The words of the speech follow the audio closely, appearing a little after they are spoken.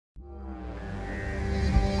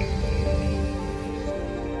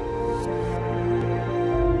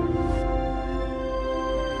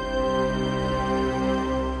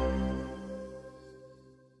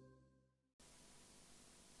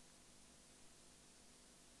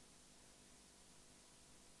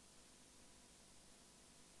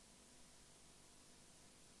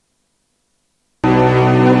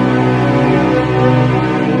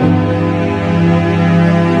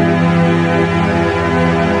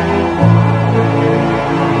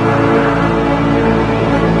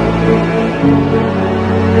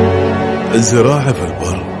الزراعة في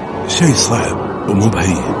البر شيء صعب ومو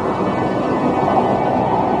بهين.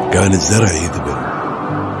 كان الزرع يذبل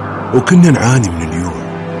وكنا نعاني من اليوم،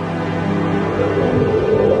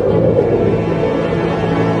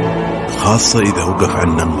 خاصة إذا وقف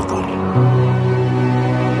عنا المطر.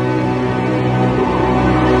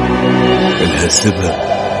 لهالسبب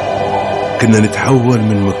كنا نتحول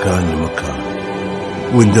من مكان لمكان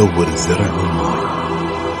وندور الزرع والماء.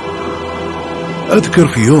 أذكر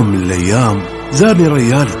في يوم من الأيام زارني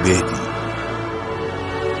ريال في بيتي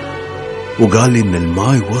وقال لي إن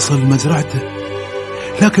الماء وصل مزرعته،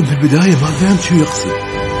 لكن في البداية ما فهمت شو يقصد.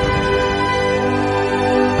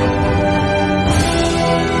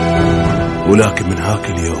 ولكن من هاك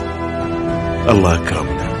اليوم الله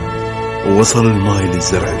أكرمنا ووصل الماء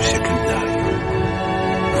للزرع بشكل دائم.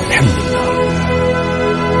 الحمد لله رب العالمين.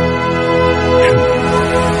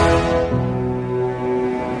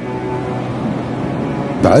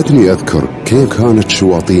 بعدني أذكر كيف كانت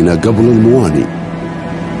شواطينا قبل المواني.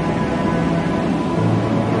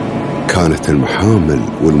 كانت المحامل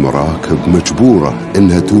والمراكب مجبورة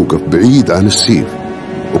إنها توقف بعيد عن السيف،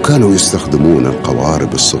 وكانوا يستخدمون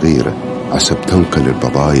القوارب الصغيرة عسب تنقل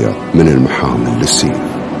البضايع من المحامل للسيف.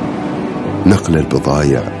 نقل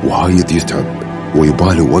البضايع وايد يتعب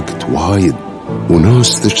ويباله وقت وايد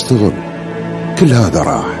وناس تشتغل. كل هذا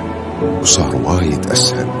راح وصار وايد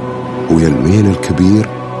أسهل، ويا المين الكبير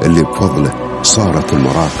اللي بفضله صارت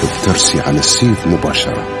المراكب ترسي على السيف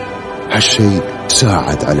مباشرة. هالشيء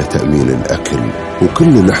ساعد على تأمين الأكل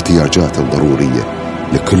وكل الاحتياجات الضرورية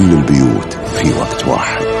لكل البيوت في وقت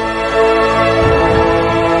واحد.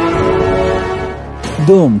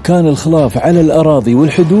 دوم كان الخلاف على الأراضي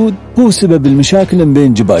والحدود هو سبب المشاكل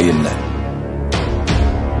بين جبايلنا.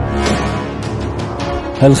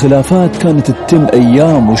 هالخلافات كانت تتم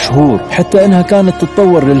أيام وشهور، حتى أنها كانت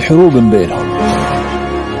تتطور للحروب بينهم.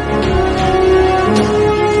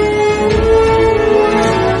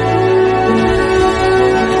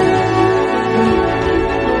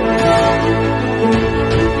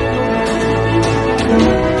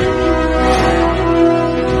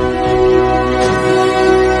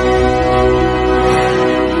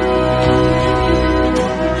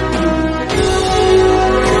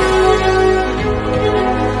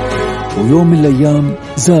 ويوم من الأيام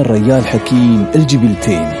زار ريال حكيم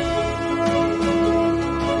الجبلتين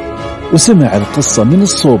وسمع القصة من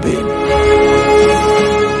الصوبين.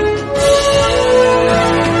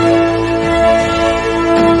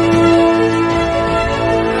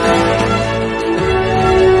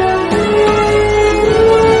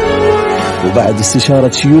 وبعد استشارة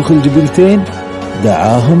شيوخ الجبلتين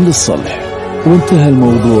دعاهم للصلح، وانتهى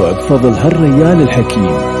الموضوع بفضل هالريال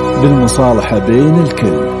الحكيم بالمصالحة بين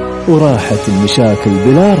الكل، وراحت المشاكل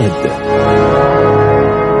بلا ردة.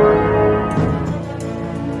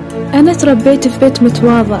 أنا تربيت في بيت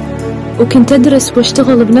متواضع وكنت أدرس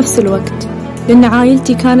واشتغل بنفس الوقت، لأن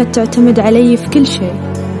عائلتي كانت تعتمد علي في كل شيء.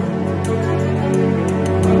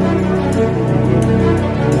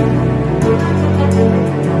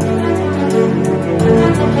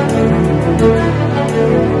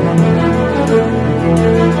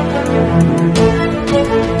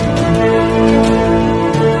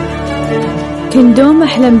 كنت دوم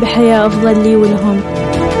أحلم بحياة أفضل لي ولهم.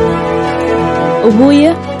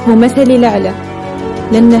 أبويا هو مثلي الأعلى،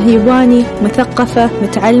 لأنه يباني مثقفة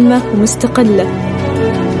متعلمة ومستقلة،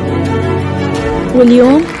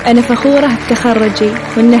 واليوم أنا فخورة بتخرجي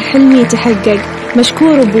وأن حلمي يتحقق.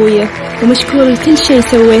 مشكور أبويا ومشكور لكل شيء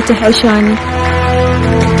سويته عشاني.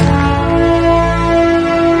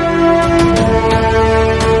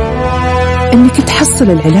 إنك تحصل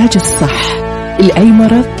العلاج الصح لأي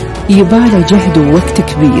مرض يباله جهد ووقت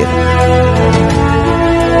كبير.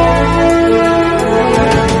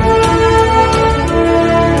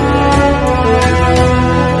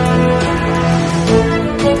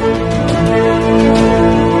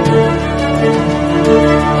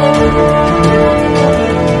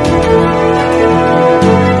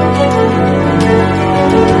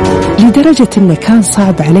 لدرجة إنه كان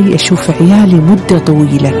صعب علي أشوف عيالي مدة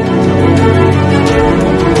طويلة.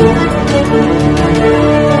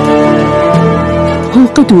 هو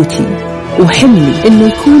قدوتي وحلمي إنه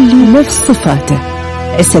يكون لي نفس صفاته،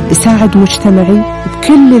 عسب أساعد مجتمعي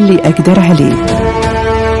بكل اللي أقدر عليه.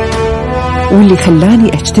 واللي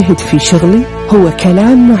خلاني أجتهد في شغلي هو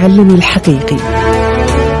كلام معلمي الحقيقي،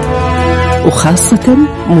 وخاصة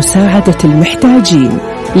مساعدة المحتاجين،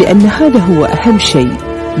 لأن هذا هو أهم شيء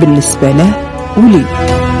بالنسبة له ولي.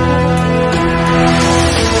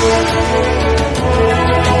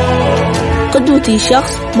 قدوتي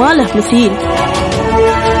شخص ما له مثيل،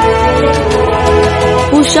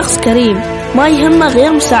 هو شخص كريم ما يهمه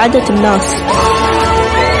غير مساعدة الناس.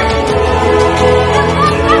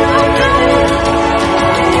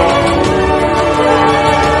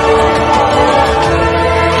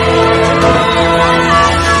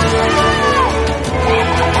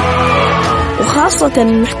 وخاصة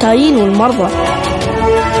المحتاجين والمرضى.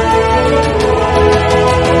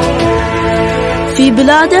 في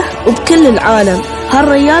بلاده وبكل العالم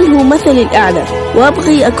هالريال هو مثلي الأعلى،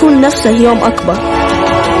 وأبغي أكون نفسه يوم أكبر.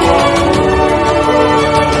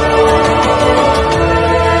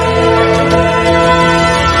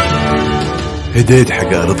 هديت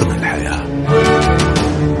حق أرضنا الحياة.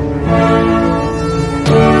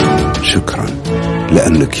 شكرا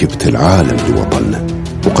لأنك جبت العالم لوطننا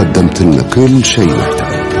وقدمت لنا كل شيء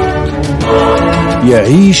نحتاجه.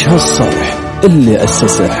 يعيش هالصرح اللي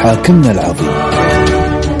أسسه حاكمنا العظيم.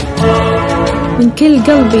 من كل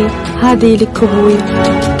قلبي هذه لك أبوي.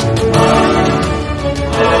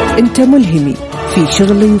 أنت ملهمي في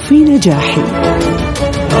شغلي وفي نجاحي.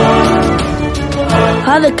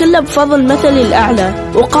 هذا كله بفضل مثلي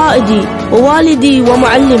الأعلى وقائدي ووالدي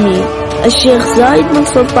ومعلمي الشيخ زايد بن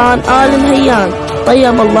سلطان آل النهيان،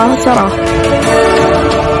 طيب الله ثراه.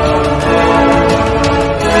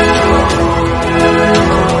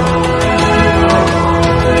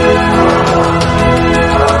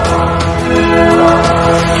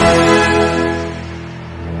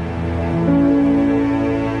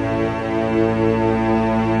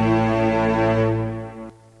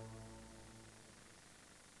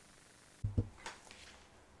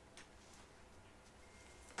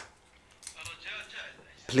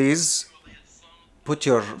 Please put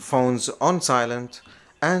your phones on silent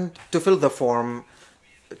and to fill the form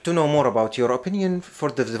to know more about your opinion for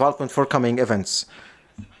the development for coming events.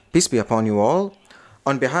 Peace be upon you all.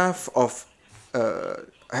 On behalf of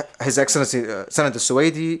His Excellency Senator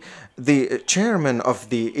Suwaidi, the chairman of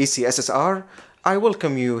the ACSSR, I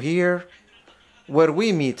welcome you here where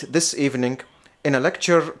we meet this evening in a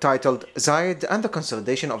lecture titled Zayed and the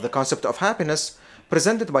Consolidation of the Concept of Happiness,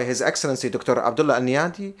 presented by His Excellency Dr. Abdullah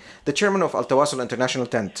Al-Neyadi, the chairman of Tawasol International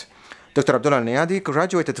Tent. Dr. Abdullah Al-Neyadi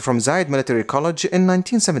graduated from Zayed Military College in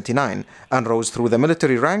 1979 and rose through the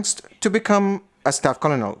military ranks to become a staff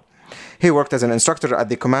colonel. He worked as an instructor at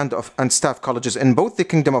the command of and staff colleges in both the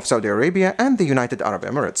Kingdom of Saudi Arabia and the United Arab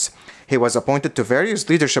Emirates. He was appointed to various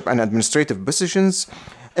leadership and administrative positions,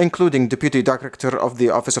 including Deputy Director of the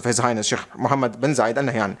Office of His Highness Sheikh Mohammed bin Zayed Al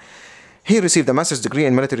Nahyan. He received a master's degree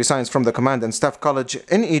in military science from the Command and Staff College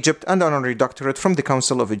in Egypt and an honorary doctorate from the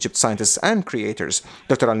Council of Egypt Scientists and Creators.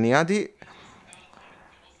 Dr. Al-Neyadi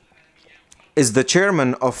is the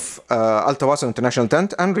chairman of Al-Tawasol International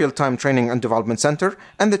Tent and Real-Time Training and Development Center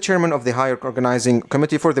and the chairman of the Higher Organizing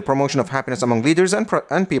Committee for the Promotion of Happiness Among Leaders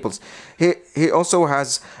and Peoples. He also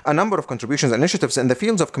has a number of contributions and initiatives in the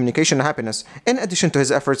fields of communication and happiness, in addition to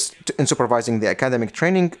his efforts in supervising the academic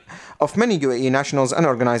training of many UAE nationals and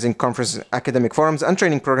organizing conferences, academic forums, and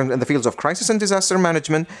training programs in the fields of crisis and disaster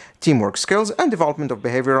management, teamwork skills, and development of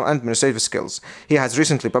behavioral and administrative skills. He has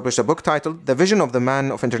recently published a book titled The Vision of the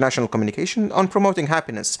Man of International Communication on promoting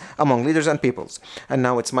happiness among leaders and peoples. And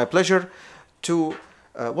now it's my pleasure to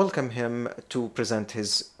welcome him to present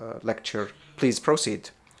his lecture. Please proceed.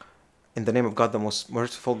 In the name of God, the most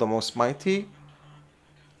merciful, the most mighty.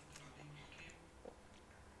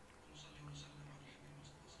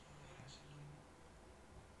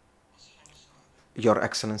 Your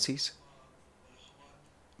Excellencies,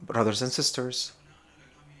 brothers and sisters,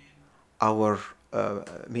 our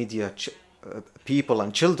media people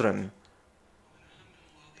and children,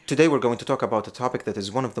 today we're going to talk about a topic that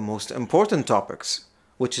is one of the most important topics,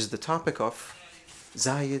 which is the topic of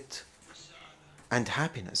Zayed and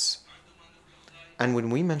happiness. And when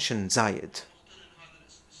we mention Zayed,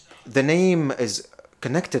 the name is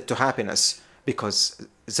connected to happiness because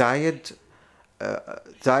Zayed,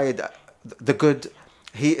 the good,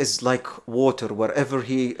 he is like water. Whatever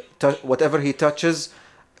he touches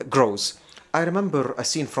grows. I remember a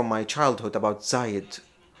scene from my childhood about Zayed.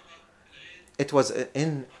 It was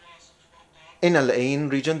in Al Ain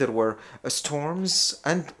region. There were storms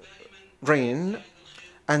and rain,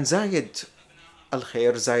 and Zayed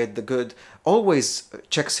al-Khair, Zayed the good, always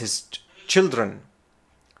checks his children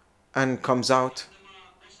and comes out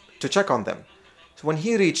to check on them. So when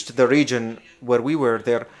he reached the region where we were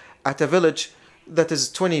there, at a village that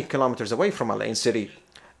is 20 kilometers away from Al Ain city,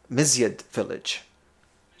 Mizyad village,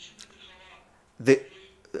 the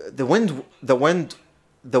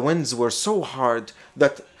winds were so hard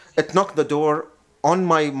that it knocked the door on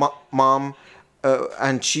my mom,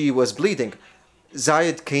 and she was bleeding.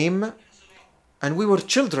 Zayed came, and we were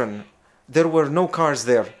children. There were no cars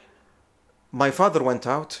there. My father went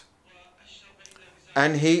out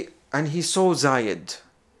and he saw Zayed.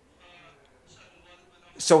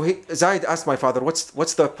 So Zayed asked my father,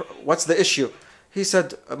 what's the issue? He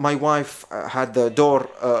said, my wife had the door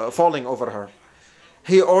falling over her.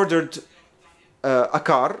 He ordered a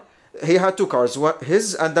car. He had two cars,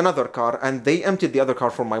 his and another car, and they emptied the other car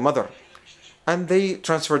for my mother, and they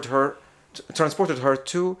transported her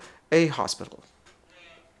to a hospital.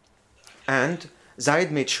 And Zayed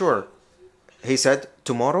made sure, he said,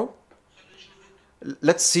 tomorrow,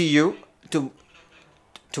 let's see you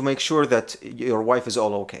to make sure that your wife is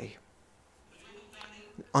all okay.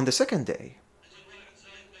 On the second day,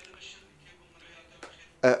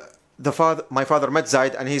 my father met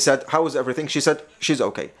Zayed and he said, how is everything? She said, she's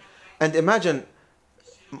okay. And imagine,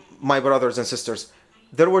 my brothers and sisters,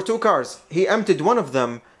 there were two cars. He emptied one of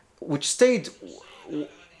them, which stayed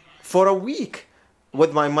for a week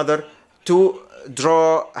with my mother to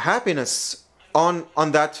draw happiness on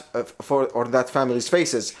that family's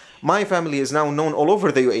faces. My family is now known all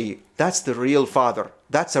over the UAE. That's the real father.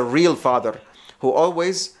 That's a real father who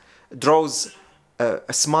always draws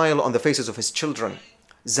a smile on the faces of his children.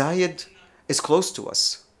 Zayed is close to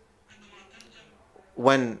us.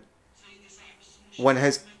 When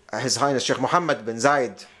His Highness Sheikh Mohammed bin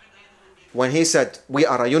Zayed, when he said, we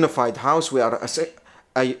are a unified house, we are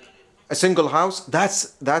a single house,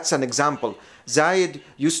 that's an example. Zayed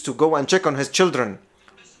used to go and check on his children,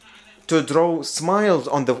 to draw smiles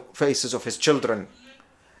on the faces of his children.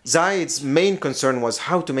 Zayed's main concern was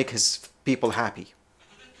how to make his people happy.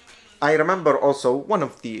 I remember also one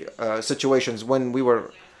of the situations when we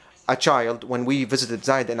were a child, when we visited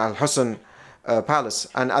Zayed in Al Husn Palace,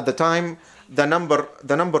 and at the time the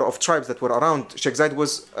number of tribes that were around Sheikh Zayed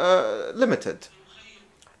was limited.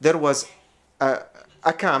 There was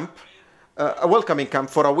a camp, a welcoming camp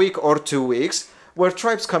for a week or 2 weeks, where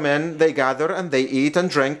tribes come in, they gather and they eat and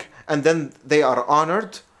drink, and then they are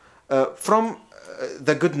honored from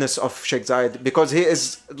the goodness of Sheikh Zayed, because he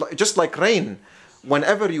is just like rain.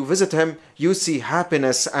 Whenever you visit him, you see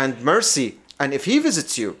happiness and mercy, and if he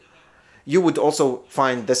visits you, you would also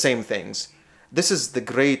find the same things. This is the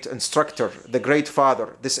great instructor, the great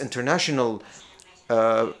father, this international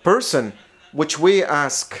person, which we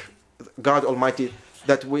ask God Almighty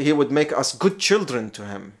that He would make us good children to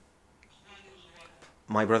Him.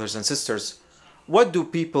 My brothers and sisters, what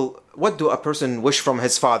do a person wish from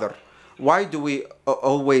his father? Why do we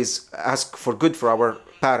always ask for good for our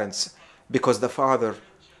parents? Because the father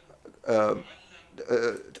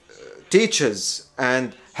teaches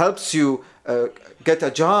and helps you get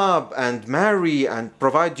a job and marry and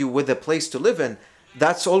provide you with a place to live in.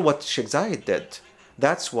 That's all what Sheikh Zayed did.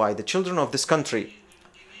 That's why the children of this country,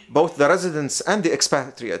 both the residents and the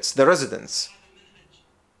expatriates, the residents,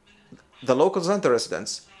 the locals and the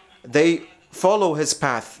residents, they follow his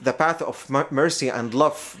path, the path of mercy and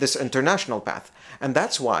love, this international path. And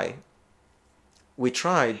that's why we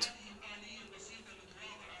tried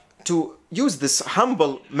to use this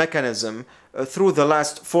humble mechanism through the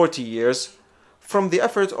last 40 years from the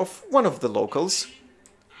effort of one of the locals.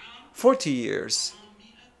 40 years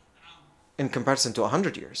in comparison to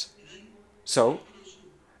 100 years. So,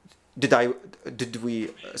 did we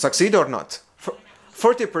succeed or not?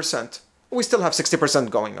 40%. We still have 60%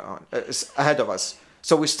 going on ahead of us.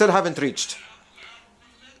 So we still haven't reached.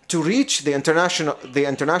 To reach the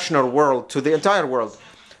international world, to the entire world,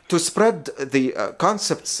 to spread the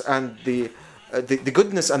concepts and the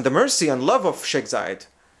goodness and the mercy and love of Sheikh Zayed.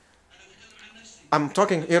 I'm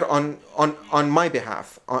talking here on my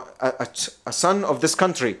behalf, a son of this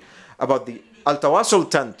country, about the Tawasol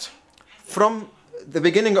tent, from the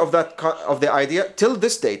beginning of the idea till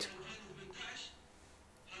this date,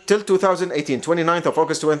 till 2018, 29th of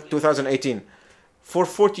August 2018. For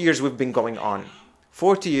 40 years we've been going on.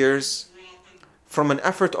 40 years from an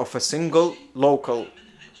effort of a single local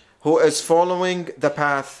who is following the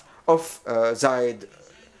path of Zayed,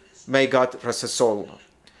 may God rest his soul.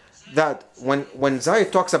 That when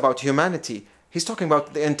Zayed talks about humanity, he's talking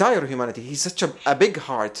about the entire humanity. He's such a big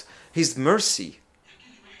heart. He's mercy.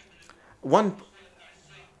 One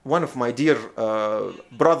of my dear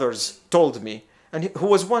brothers told me, and he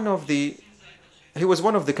was one of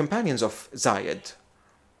the companions of Zayed.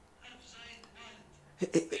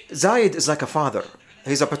 Zayed is like a father.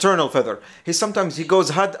 He's a paternal father. Sometimes he goes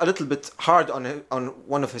a little bit hard on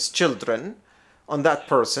one of his children, on that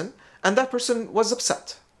person, and that person was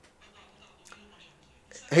upset.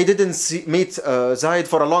 He didn't meet Zayed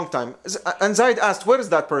for a long time, and Zayed asked, "Where is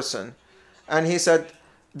that person?" And he said,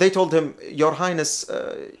 they told him, "Your Highness,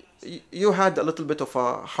 you had a little bit of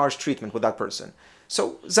a harsh treatment with that person."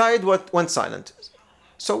 So Zayed went silent.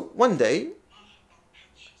 So one day,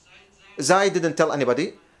 Zayed didn't tell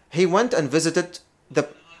anybody. He went and visited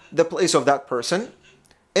the place of that person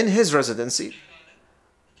in his residency.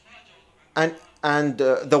 And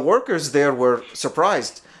the workers there were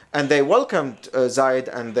surprised. And they welcomed Zayed,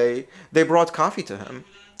 and they brought coffee to him.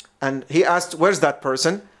 And he asked, where's that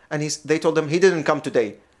person? And they told him he didn't come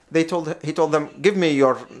today. He told them, give me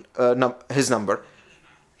his number.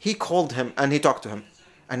 He called him and he talked to him.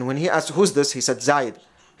 And when he asked, who's this? He said, Zayed.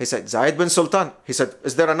 He said, Zayed bin Sultan. He said,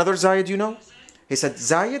 is there another Zayed you know? He said,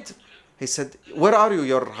 Zayed? He said, where are you,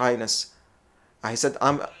 your highness? I said,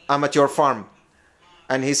 I'm at your farm.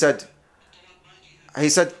 And he said,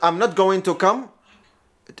 I'm not going to come.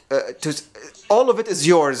 All of it is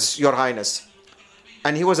yours, your highness.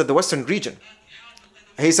 And he was at the western region.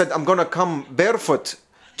 He said, I'm going to come barefoot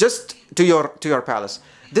just to your palace.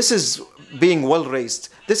 This is being well raised.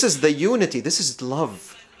 This is the unity. This is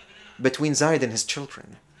love between Zayed and his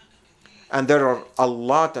children. And there are a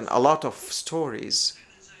lot of stories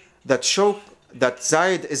that show that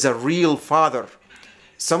Zayed is a real father,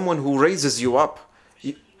 someone who raises you up.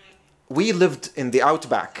 We lived in the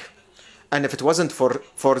outback, and if it wasn't for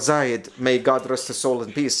Zayed, may God rest his soul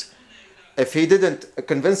in peace, if he didn't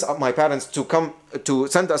convince my parents to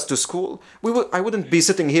send us to school, I wouldn't be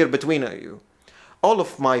sitting here between you. All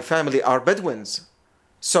of my family are Bedouins.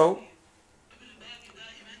 So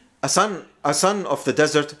a son of the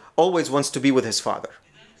desert always wants to be with his father.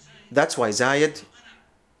 That's why Zayed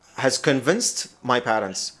has convinced my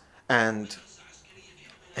parents, and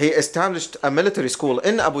he established a military school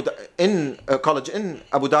in a college in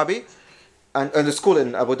Abu Dhabi, and a school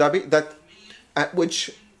in Abu Dhabi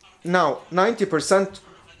which now 90%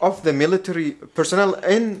 of the military personnel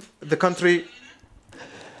in the country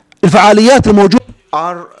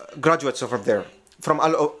are graduates from there, from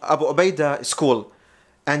Abu Ubaidah school.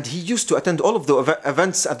 And he used to attend all of the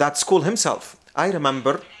events at that school himself. I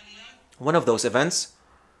remember one of those events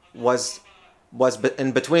was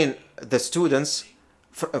in between the students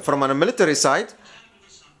from a military side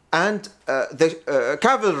and the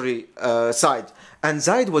cavalry side. And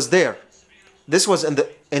Zayed was there. This was in the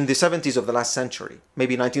 70s of the last century,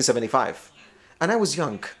 maybe 1975. And I was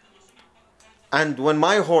young. And when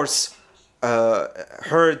my horse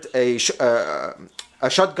heard a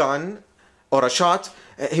shotgun or a shot,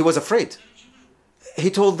 he was afraid.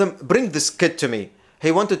 He told them, bring this kid to me.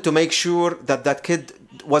 He wanted to make sure that kid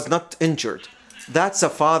was not injured. That's a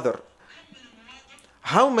father.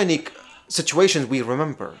 How many situations we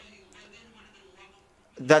remember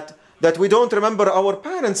that we don't remember our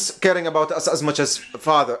parents caring about us as much as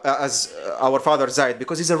our father Zayed,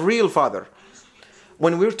 because he's a real father.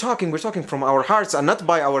 When we're talking from our hearts and not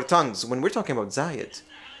by our tongues. When we're talking about Zayed,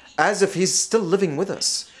 as if he's still living with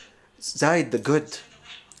us. Zayed the good,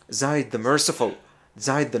 Zayed the merciful,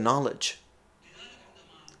 Zayed the knowledge.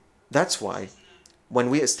 That's why when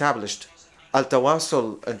we established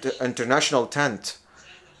Al-Tawasol International Tent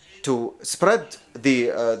to spread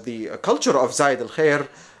the culture of Zayed al-Khair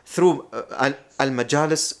through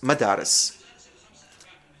al-Majalis Madaris,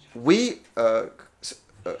 we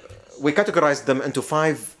categorized them into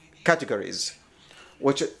 5 categories,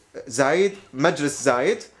 which Zayed, Majlis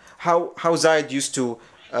Zayed, how Zayed used to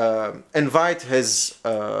invite his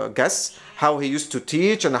guests, how he used to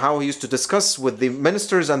teach, and how he used to discuss with the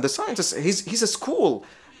ministers and the scientists. He's a school,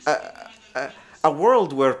 a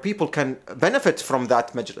world where people can benefit from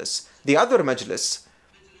that majlis. The other majlis,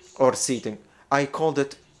 or seating, I called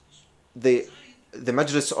it the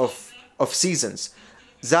majlis of seasons.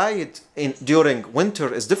 Zayed during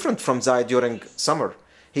winter is different from Zayed during summer.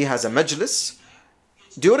 He has a majlis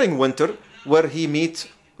during winter where he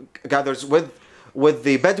gathers with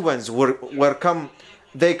the Bedouins,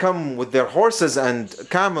 they come with their horses and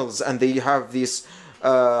camels, and they have these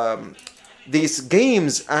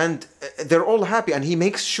games, and they're all happy, and he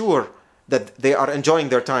makes sure that they are enjoying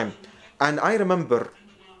their time. And I remember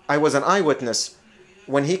I was an eyewitness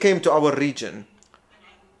when he came to our region,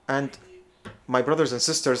 and my brothers and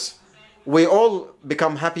sisters, we all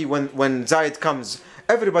become happy when Zayed comes.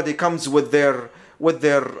 Everybody comes with their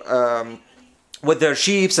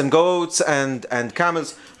sheep and goats and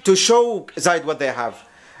camels to show Zayed what they have.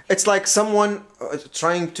 It's like someone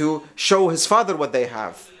trying to show his father what they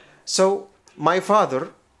have. So my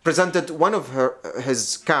father presented one of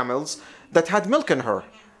his camels that had milk in her,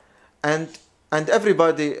 and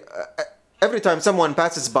everybody, every time someone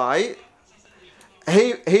passes by,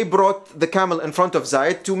 he brought the camel in front of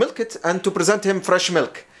Zayed to milk it and to present him fresh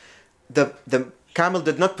milk. The camel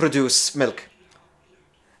did not produce milk.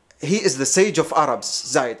 He is the sage of Arabs,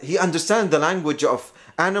 Zayed. He understands the language of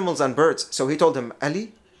animals and birds. So he told him,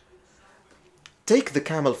 Ali, take the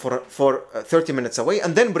camel for 30 minutes away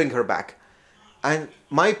and then bring her back. And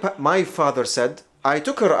my father said, I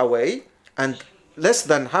took her away, and less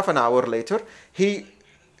than half an hour later, he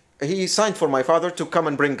signed for my father to come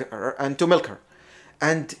and bring her and to milk her.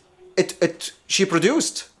 And she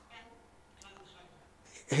produced.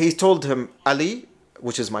 He told him, Ali,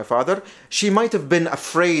 which is my father, she might have been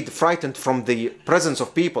afraid, frightened from the presence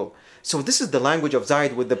of people. So this is the language of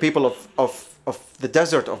Zayed with the people of the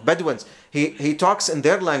desert, of Bedouins. He talks in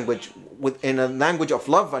their language, in a language of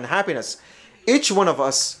love and happiness. Each one of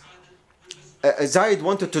us, Zayed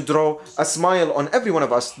wanted to draw a smile on every one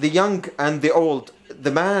of us, the young and the old,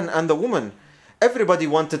 the man and the woman. Everybody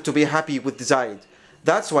wanted to be happy with Zayed.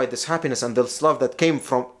 That's why this happiness and this love that came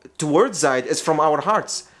towards Zayed is from our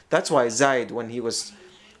hearts. That's why Zayed, when he was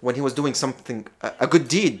doing something, a good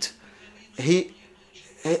deed, he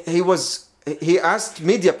asked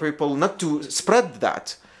media people not to spread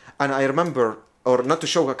that, and I remember, or not to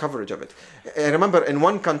show a coverage of it. I remember in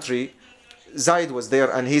one country, Zayed was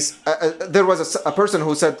there, and there was a person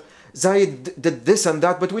who said, Zayed did this and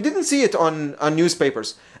that, but we didn't see it on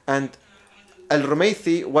newspapers. And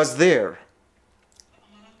Al-Rumaythi was there.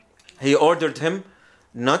 He ordered him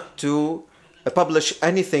not to publish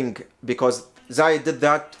anything because Zayed did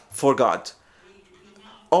that for God.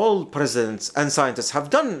 All presidents and scientists have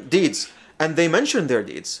done deeds, and they mention their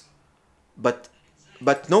deeds, but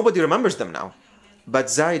nobody remembers them now. But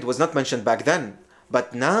Zayed was not mentioned back then,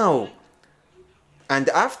 but now and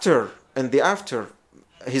after,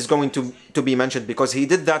 he's going to be mentioned because he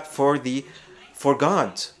did that for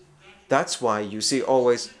God. That's why you see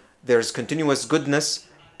always there's continuous goodness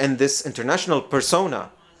in this international persona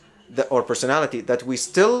or personality that we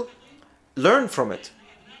still learn from it.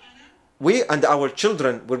 We and our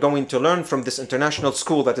children, we're going to learn from this international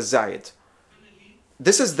school that is Zayed.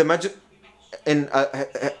 This is in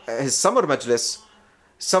his summer majlis.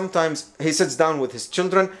 Sometimes he sits down with his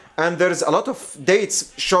children and there's a lot of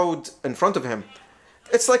dates showed in front of him.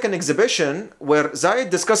 It's like an exhibition where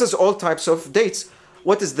Zayed discusses all types of dates.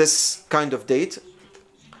 What is this kind of date?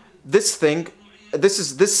 This thing, this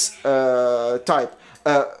is this type.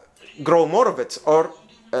 Grow more of it. Or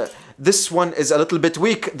this one is a little bit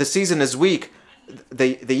weak. The season is weak.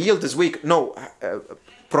 The yield is weak. No,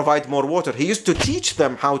 provide more water. He used to teach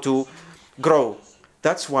them how to grow.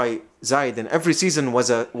 That's why Zayed in every season was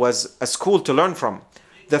a school to learn from.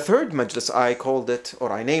 The third majlis, I called it,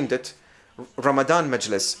 or I named it, Ramadan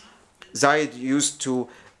Majlis. Zayed used to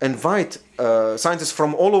invite scientists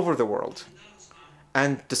from all over the world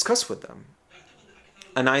and discuss with them.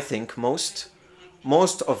 And I think most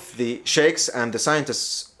of the sheikhs and the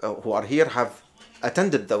scientists who are here have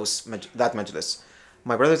attended that majlis.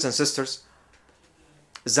 My brothers and sisters,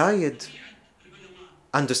 Zayed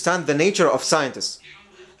understand the nature of scientists.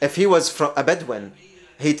 If he was from a Bedouin,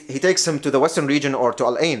 he takes him to the western region or to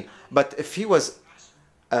Al Ain. But if he was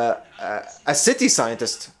a city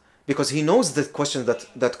scientist, because he knows the questions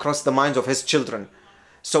that cross the minds of his children.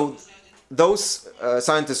 So those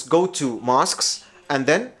scientists go to mosques, and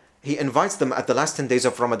then he invites them at the last 10 days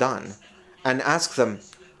of Ramadan and asks them,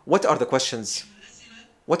 what are the questions?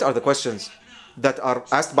 What are the questions that are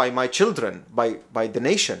asked by my children, by the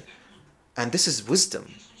nation? And this is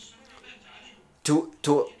wisdom. To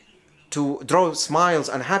draw smiles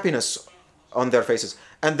and happiness on their faces.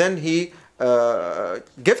 And then he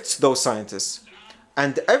gifts those scientists.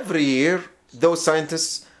 And every year, those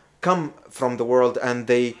scientists come from the world and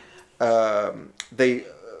they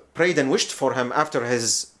prayed and wished for him after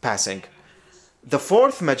his passing. The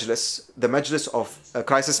fourth majlis, the majlis of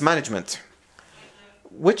crisis management,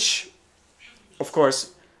 which, of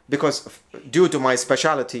course, because due to my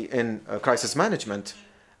specialty in crisis management,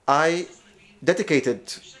 I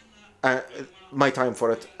dedicated my time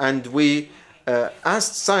for it, and we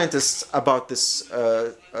asked scientists about this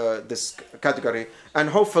category, and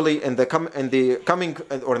hopefully in the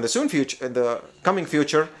coming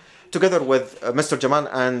future, together with Mr. Jamal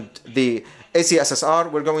and the ACSSR,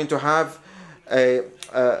 we're going to have a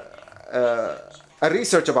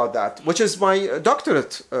research about that, which is my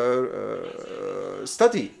doctorate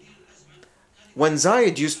study. When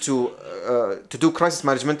Zayed used to do crisis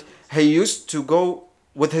management, he used to go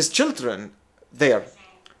with his children there.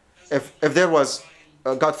 If there was,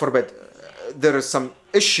 God forbid, there is some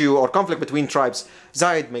issue or conflict between tribes,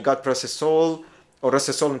 Zayed, may God rest his soul, or rest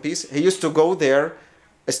his soul in peace, he used to go there,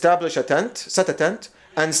 establish a tent, set a tent,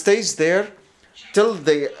 and stays there till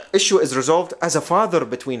the issue is resolved as a father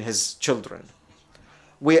between his children.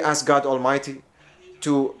 We ask God Almighty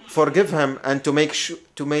to forgive him and to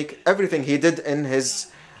make everything he did in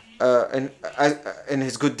his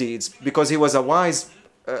good deeds, because he was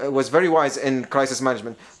was very wise in crisis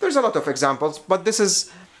management. There's a lot of examples, but this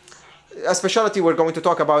is a specialty we're going to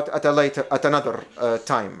talk about at another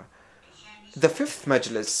time. The fifth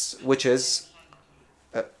majlis, which is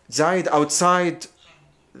Zayed outside,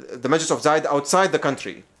 the majlis of Zayed outside the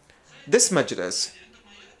country. This majlis,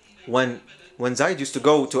 when Zayed used to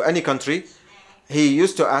go to any country, he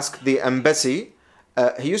used to ask the embassy,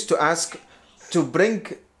 he used to ask to bring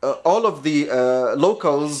all of the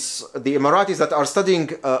locals, the Emiratis that are studying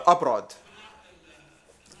abroad,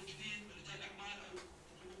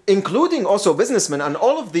 including also businessmen and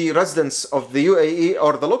all of the residents of the UAE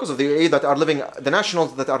or the locals of the UAE that are living, the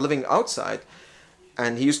nationals that are living outside.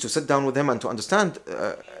 And he used to sit down with them and to understand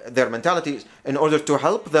their mentality in order to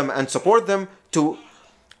help them and support them to,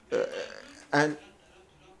 and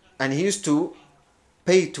he used to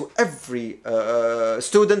pay to every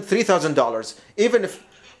student $3,000,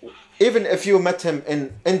 even if you met him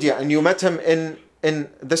in India and you met him in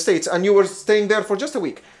the States and you were staying there for just a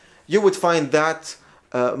week, you would find that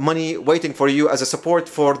money waiting for you as a support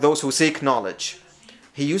for those who seek knowledge.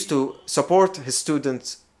 He used to support his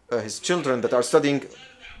students, his children that are studying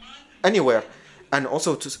anywhere, and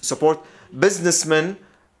also to support businessmen,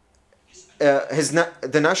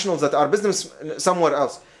 the nationals that are business somewhere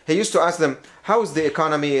else. He used to ask them, how is the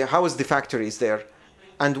economy, how is the factories there?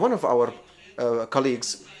 And one of our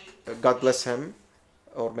colleagues, God bless him,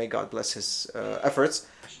 or may God bless his efforts,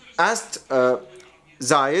 asked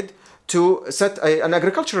Zayed to set an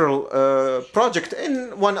agricultural project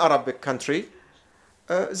in one Arabic country.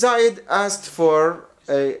 Zayed asked for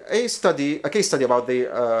a case study about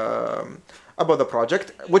the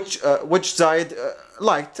project, which Zayed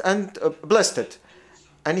liked and blessed it,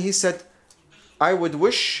 and he said, I would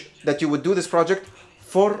wish that you would do this project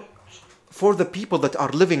for the people that are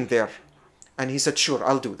living there. And he said, sure,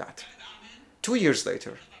 I'll do that. 2 years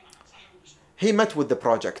later, he met with the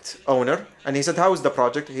project owner and he said, how is the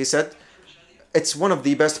project? He said, it's one of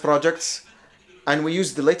the best projects and we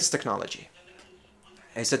use the latest technology.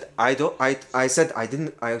 I said, I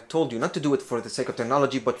told you not to do it for the sake of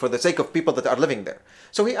technology, but for the sake of people that are living there.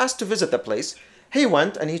 So he asked to visit the place. He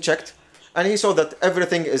went and he checked and he saw that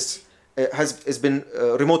everything has been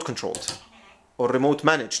remote controlled or remote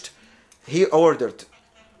managed. He ordered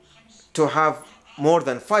to have more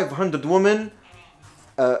than 500 women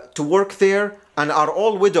to work there and are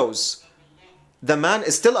all widows. The man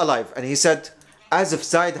is still alive, and he said, as if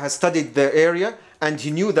Zayed has studied the area and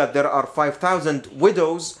he knew that there are 5,000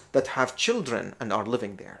 widows that have children and are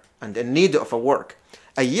living there and in need of a work.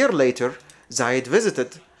 A year later, Zayed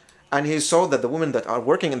visited and he saw that the women that are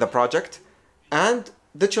working in the project and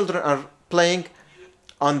the children are playing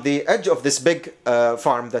on the edge of this big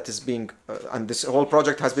farm that is being, and this whole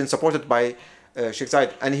project has been supported by Sheikh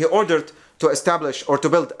Zayed. And he ordered to establish or to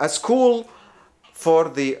build a school for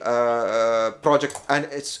the project, and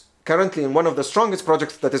it's currently in one of the strongest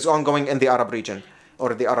projects that is ongoing in the Arab region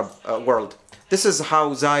or the Arab world. This is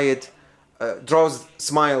how Zayed draws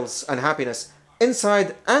smiles and happiness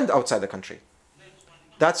inside and outside the country.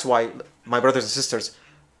 That's why, my brothers and sisters,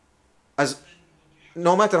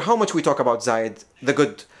 no matter how much we talk about Zayed, the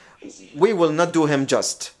good, we will not do him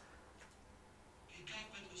just.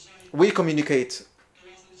 We communicate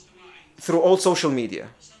through all social media.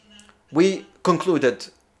 We concluded,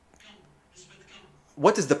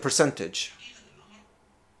 what is the percentage?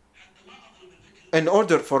 In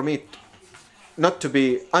order for me not to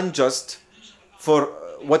be unjust for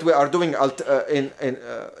what we are doing in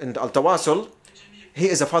Al Tawasol, he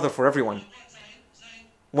is a father for everyone.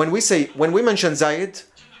 When we mention Zayed,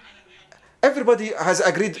 everybody has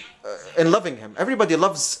agreed in loving him. Everybody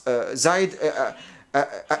loves Zayed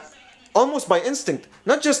almost by instinct.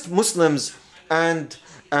 Not just Muslims and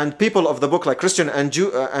people of the book like Christian and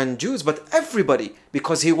Jews, but everybody,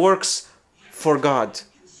 because he works for God.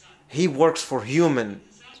 He works for human.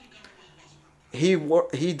 He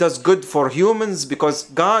does good for humans because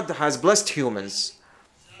God has blessed humans,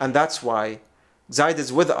 and that's why Zayed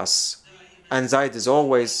is with us. And Zayed is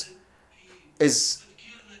always he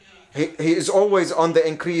is always on the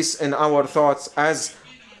increase in our thoughts as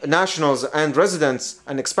nationals and residents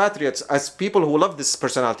and expatriates, as people who love this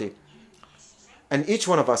personality. And each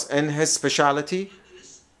one of us in his speciality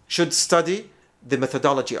should study the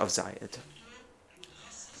methodology of Zayed.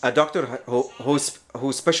 A doctor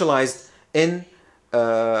who specialized in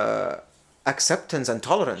acceptance and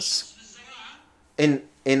tolerance in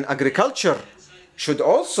agriculture should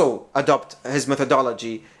also adopt his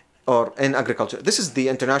methodology or in agriculture. This is the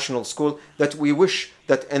international school that we wish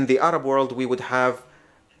that in the Arab world we would have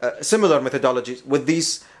similar methodologies with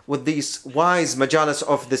these wise majalis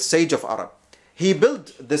of the sage of Arab. He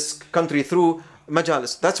built this country through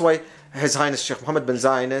majalis. That's why His Highness Sheikh Mohammed bin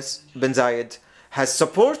Zayed has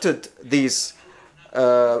supported these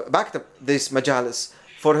backed up these majalis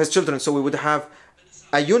for his children, so we would have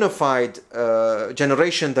a unified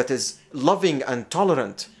generation that is loving and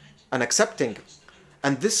tolerant and accepting.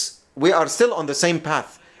 And this, we are still on the same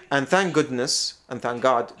path, and thank goodness and thank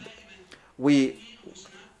God, we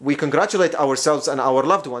congratulate ourselves and our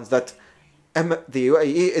loved ones that the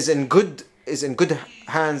UAE is in good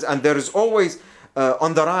hands, and there is always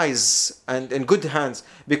on the rise and in good hands,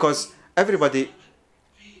 because everybody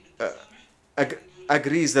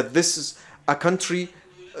agrees that this is a country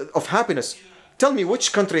of happiness. Tell me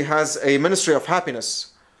which country has a ministry of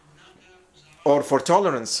happiness or for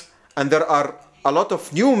tolerance? And there are a lot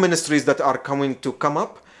of new ministries that are come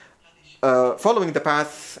up following the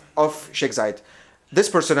path of Sheikh Zayed. This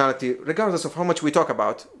personality, regardless of how much we talk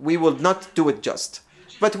about, we will not do it just.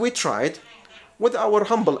 But we tried with our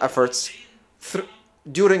humble efforts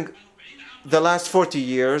during the last 40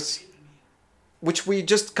 years, which we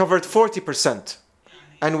just covered 40%.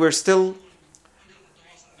 And we're still...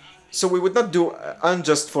 So we would not do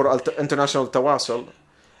unjust for international Tawasol.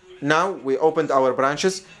 Now we opened our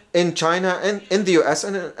branches in China and in the US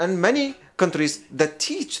and many countries that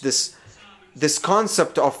teach this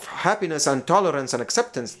concept of happiness and tolerance and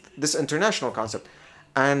acceptance, this international concept.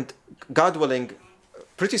 And God willing,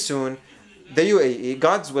 pretty soon, the UAE,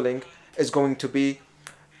 God's willing, is going to be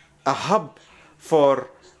a hub for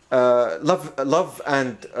love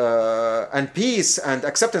and peace and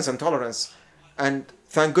acceptance and tolerance. And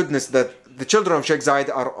thank goodness that the children of Sheikh Zayed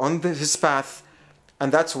are on his path.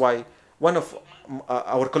 And that's why one of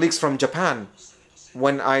our colleagues from Japan,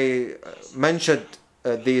 when I mentioned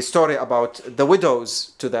the story about the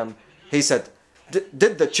widows to them, he said,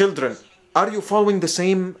 did the children, are you following the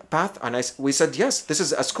same path? And we said, yes, this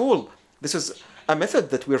is a school. This is a method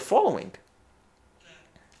that we're following.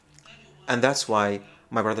 And that's why,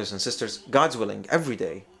 my brothers and sisters, God's willing, every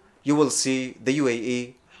day, you will see the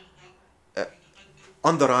UAE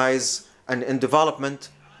on the rise and in development.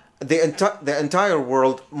 The entire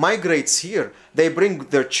world migrates here. They bring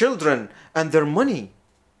their children and their money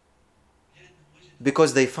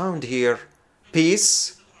because they found here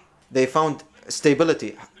peace, they found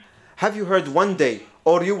stability. Have you heard one day,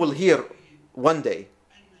 or you will hear one day,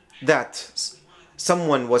 that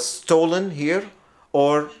someone was stolen here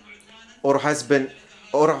or has been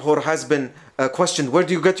questioned, where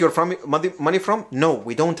do you get your money from? No,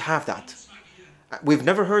 we don't have that. We've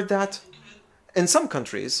never heard that. In some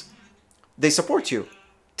countries, they support you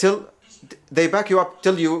till they back you up,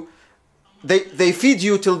 till you they feed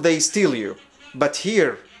you till they steal you. But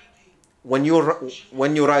here, when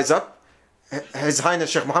you rise up, His Highness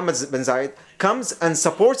Sheikh Mohammed bin Zayed comes and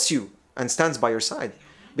supports you and stands by your side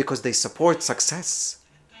because they support success.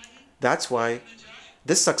 That's why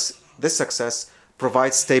this success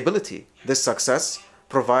provides stability. This success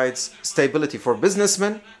provides stability for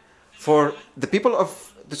businessmen, for the people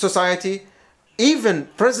of the society, even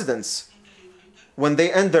presidents. When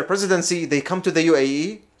they end their presidency, they come to the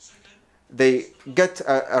UAE, they get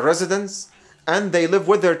a residence, and they live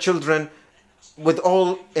with their children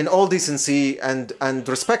in all decency and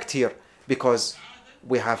respect here, because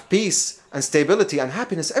we have peace and stability and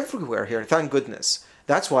happiness everywhere here, thank goodness.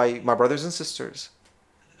 That's why, my brothers and sisters,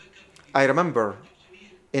 I remember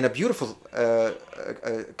in a beautiful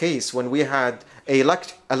case when we had a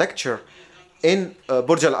lecture in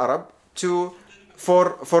Burj Al Arab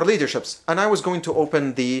for leaderships, and I was going to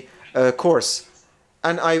open the course,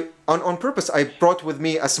 and on purpose I brought with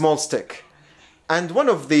me a small stick, and one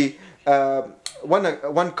of the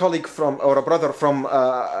one colleague or a brother from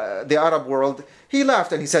the Arab world, he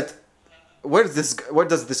laughed and he said, where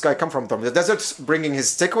does this guy come from the desert, bringing his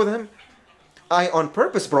stick with him? I on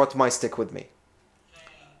purpose brought my stick with me.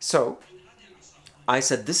 So I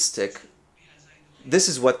said, this stick, this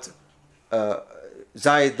is what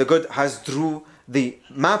Zayed the Good has drew the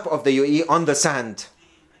map of the UAE on the sand.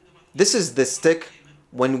 This is the stick.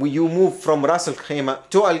 When you move from Ras Al Khaimah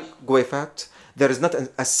to Al Guwaifat, there is not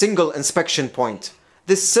a single inspection point.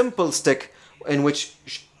 This simple stick in which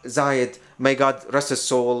Zayed, may God rest his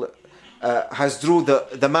soul, has drew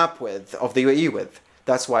the map of the UAE with.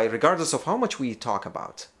 That's why, regardless of how much we talk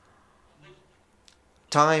about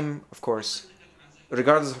time, of course,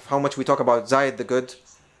 regardless of how much we talk about Zayed the Good,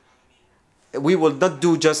 we will not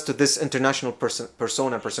do just to this international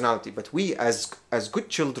persona and personality, but we as good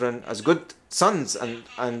children, as good sons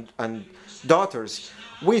and daughters,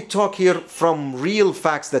 we talk here from real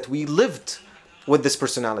facts that we lived with this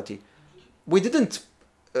personality. We didn't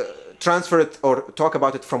transfer it or talk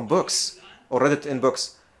about it from books or read it in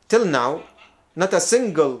books. Till now,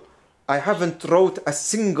 I haven't wrote a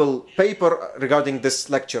single paper regarding this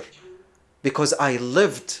lecture. because I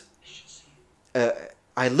lived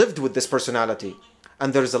with this personality,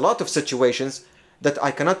 and there's a lot of situations that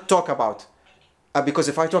I cannot talk about because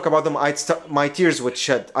if I talk about them, my tears would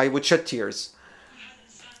shed. I would shed tears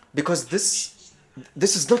because this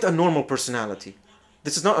is not a normal personality.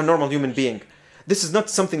 This is not a normal human being. This is not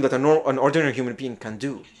something that an ordinary human being can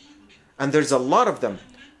do. And there's a lot of them.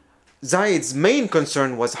 Zayed's main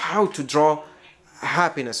concern was how to draw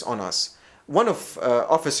happiness on us. One of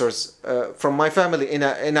officers from my family in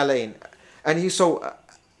a lane, and he saw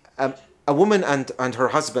a woman and her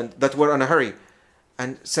husband that were in a hurry,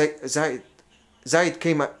 and Zayed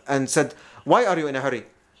came and said, "Why are you in a hurry?"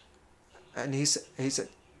 And he said,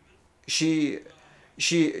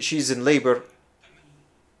 she's in labor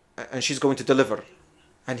and she's going to deliver.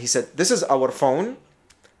 And he said, "This is our phone,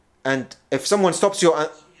 and if someone stops you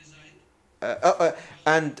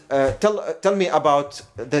and tell me about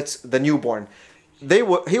the newborn."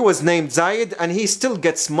 He was named Zayed, and he still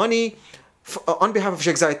gets money on behalf of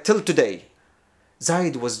Sheikh Zayed till today.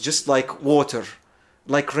 Zayed was just like water,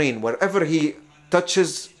 like rain. Wherever he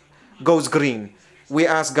touches, goes green. We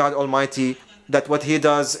ask God Almighty that what he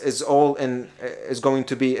does is going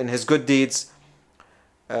to be in his good deeds.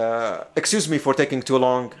 Excuse me for taking too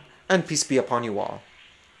long, and peace be upon you all.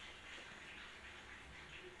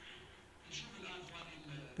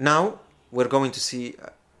 Now we're going to see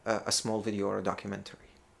a small video or a documentary.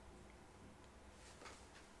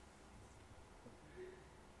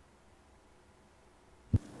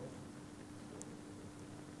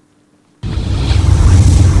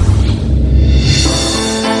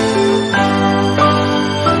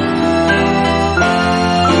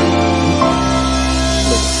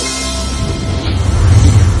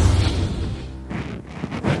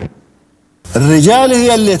 الرجال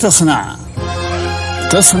هي اللي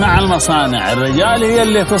تصنع المصانع. الرجال هي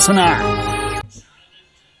اللي تصنع.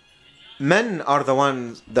 Men are the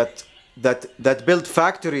ones that build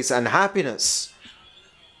factories and happiness.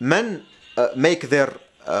 Men make their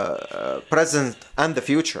present and the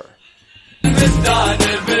future.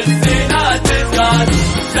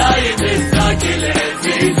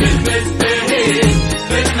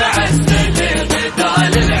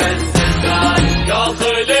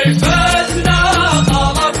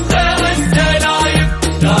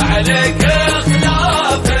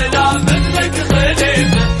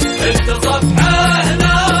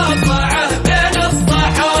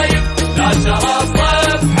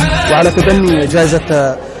 وعلى تبني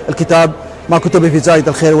جائزة الكتاب ما كتب في زايد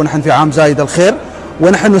الخير، ونحن في عام زايد الخير،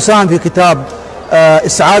 ونحن نساهم في كتاب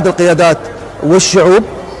إسعاد القيادات والشعوب،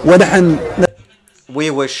 ونحن We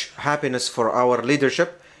wish happiness for our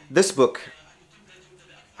leadership. This book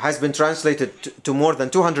has been translated to more than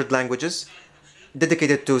 200 languages,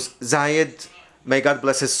 dedicated to Zayed. May God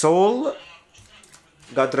bless his soul.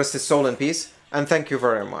 God rest his soul in peace. And thank you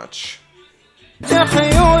very much.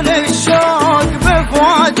 خيول الشوق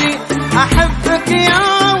بفؤادي أحبك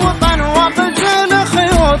يا وطن وابذل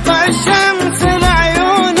خيوط الشمس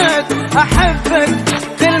لعيونك أحبك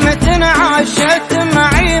كلمة عاشت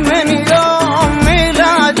معي من يوم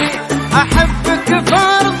ميلادي أحبك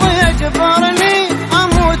فرض يجبرني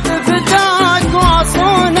أموت فداك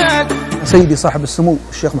وأصونك. سيدي صاحب السمو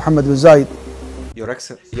الشيخ محمد بن زايد.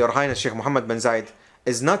 Your Highness Sheikh Mohammed bin Zayed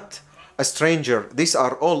is not a stranger. These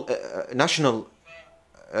are all national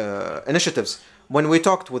initiatives. When we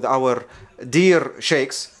talked with our dear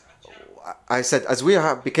sheikhs, I said, as we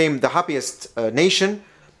have became the happiest nation,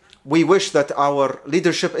 we wish that our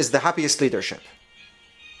leadership is the happiest leadership.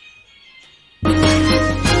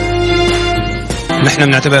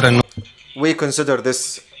 We consider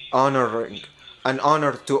this honoring an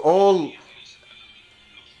honor to all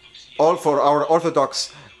for our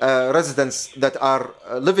Orthodox residents that are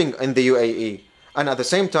living in the UAE, and at the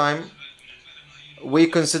same time we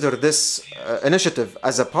consider this initiative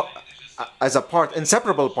as a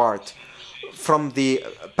inseparable part from the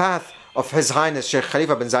path of His Highness Sheikh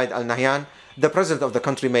Khalifa bin Zayed Al Nahyan, the President of the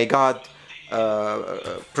country. May God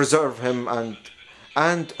preserve him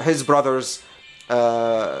and his brothers,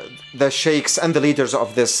 the sheikhs and the leaders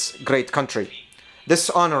of this great country. This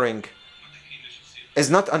honoring is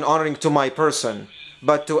not an honoring to my person,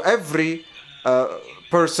 but to every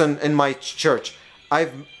person in my church.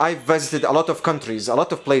 I've visited a lot of countries, a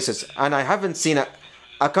lot of places, and I haven't seen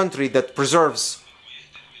a country that preserves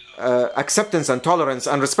acceptance and tolerance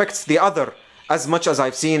and respects the other as much as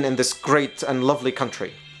I've seen in this great and lovely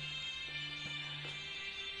country.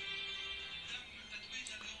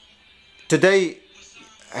 Today,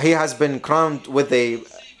 he has been crowned with a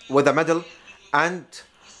medal, and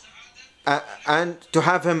to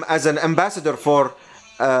have him as an ambassador for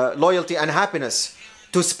loyalty and happiness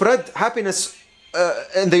to spread happiness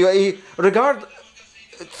in the UAE,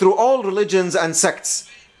 through all religions and sects.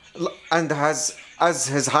 And as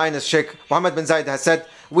His Highness Sheikh Mohammed bin Zayed has said,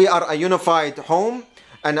 we are a unified home,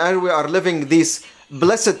 and we are living these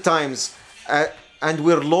blessed times, and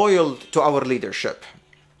we're loyal to our leadership.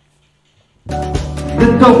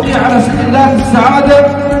 بالتوقيع على سجلات السعادة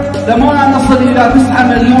لما نصل إلى 9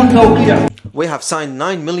 مليون توقيع. We have signed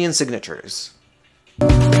 9 million signatures.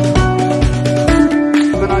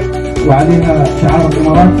 وعلينا شعار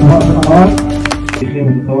الإمارات سواء الإمارات في خيمة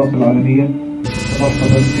التواصل العالمية.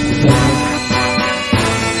 تفضل.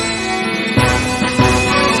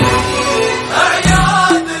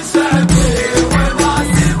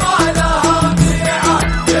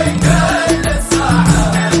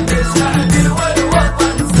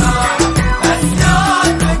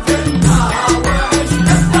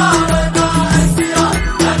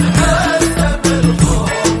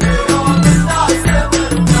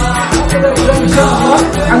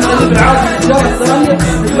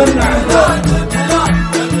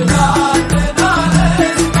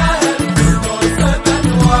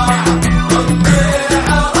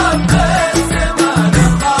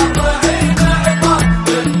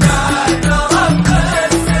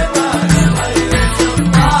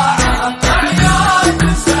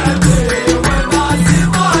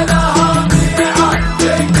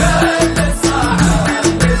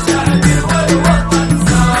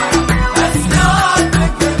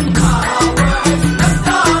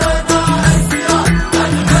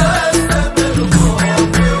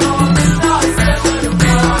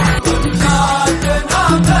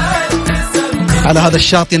 على هذا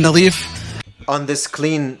الشاطئ النظيف. On this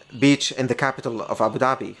clean beach in the capital of Abu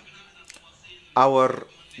Dhabi, our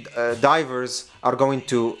divers are going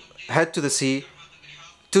to head to the sea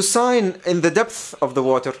to sign in the depth of the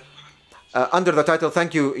water under the title,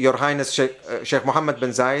 "Thank you, Your Highness Sheikh Mohammed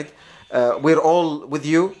bin Zayed. We're all with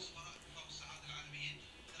you."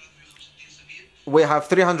 We have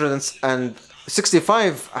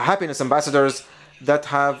 365 happiness ambassadors that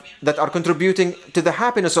are contributing to the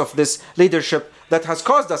happiness of this leadership that has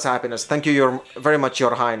caused us happiness. Thank you very much,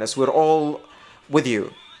 Your Highness. We're all with you.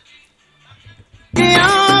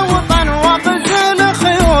 يا وطن وابذل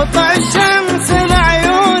خيوط الشمس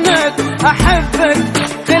لعيونك، أحبك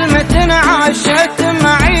كلمة عاشت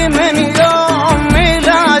معي من يوم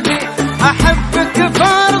ميلادي، أحبك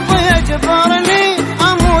فرض يجبرني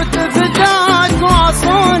أموت فداك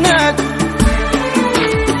وأصونك،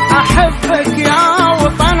 أحبك يا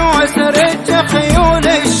وطن وسرج خيول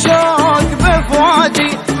الشوق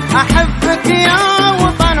بفؤادي، أحبك يا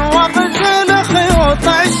وطن وابذل خيوط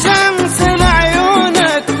الشمس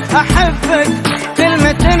لعيونك، أحبك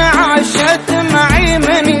كلمة عاشت معي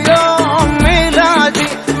من يوم ميلادي،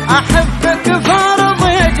 أحبك فرض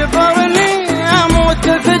يجبرني أموت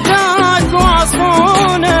فداك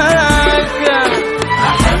وأصونك،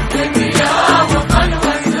 أحبك يا وطن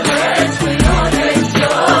وسرج خيول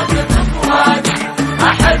الشوق بفؤادي،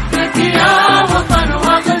 أحبك يا وطن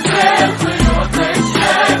وابذل خيوط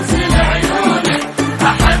الشمس لعيونك،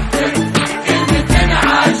 أحبك كلمة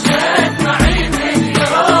عاشت معي من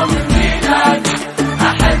يوم ميلادي،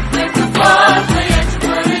 أحبك فرض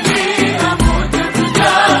يجبرني أموت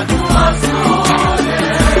فداك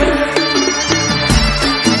وأصونك.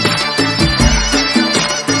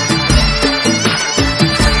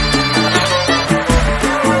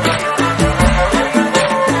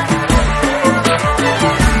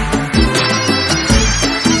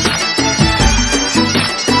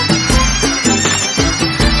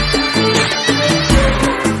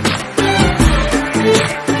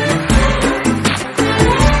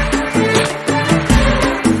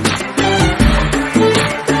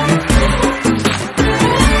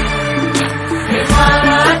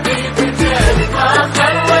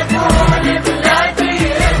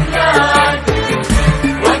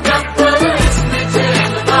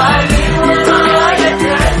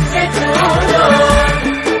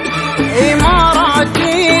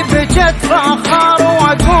 فخر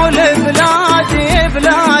واقول بلادي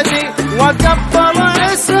بلادي، وقبل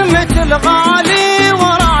اسمك الغالي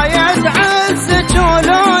ورايد عزك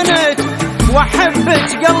ولونك، واحبك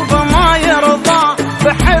قلب ما يرضى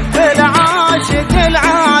بحب العاشق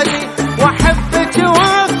العادي، واحبك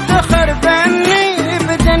وافتخر باني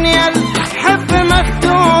بدنيا الحب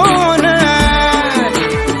مفتونه،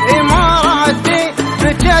 اماراتي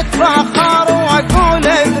بجد فخر واقول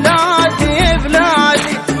بلادي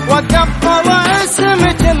بلادي، وقبل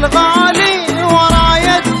اسمك الغالي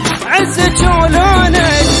ورايد عزك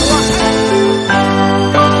ولونك،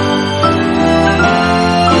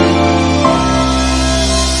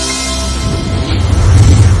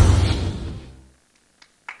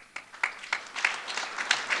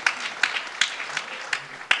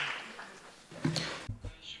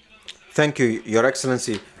 Thank you, Your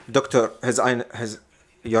Excellency,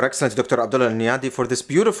 Your Excellency Dr. Abdullah Al-Neyadi, for this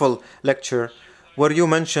beautiful lecture where you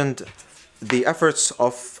mentioned the efforts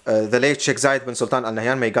of the late Sheikh Zayed bin Sultan Al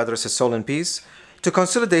Nahyan, may God rest his soul in peace, to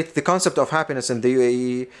consolidate the concept of happiness in the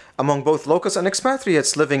UAE among both locals and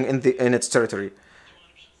expatriates living in its territory.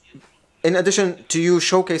 In addition to you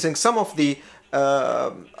showcasing some of the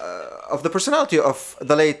personality of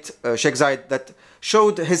the late Sheikh Zayed that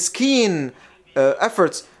showed his keen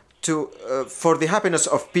efforts for the happiness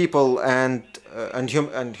of people and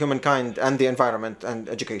humankind and the environment and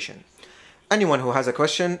education. Anyone who has a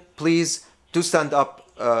question, please do stand up,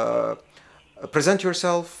 present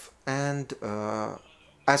yourself, and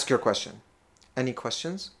ask your question. Any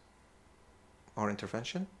questions or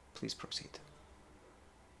intervention? Please proceed.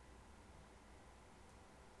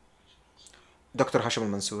 Dr. Hashim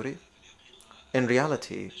Al-Mansouri, in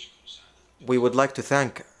reality, we would like to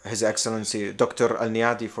thank His Excellency Dr.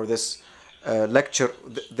 Al-Neyadi for this lecture,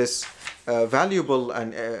 this valuable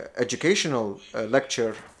and educational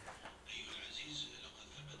lecture.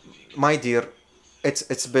 My dear,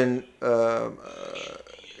 it's been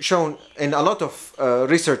shown in a lot of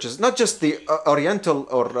researches, not just the Oriental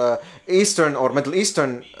or Eastern or Middle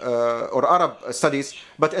Eastern or Arab studies,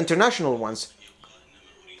 but international ones,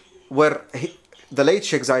 where the late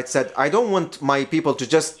Sheikh Zayed said, I don't want my people to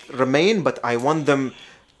just remain, but I want them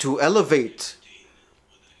to elevate.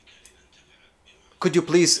 Could you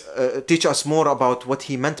please teach us more about what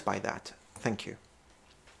he meant by that? Thank you.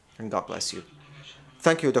 And God bless you.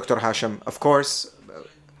 Thank you, Dr. Hashim. Of course,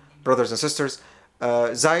 brothers and sisters,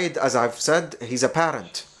 Zayed, as I've said, he's a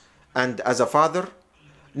parent. And as a father,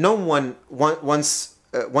 no one wants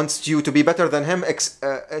you to be better than him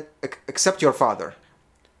except your father.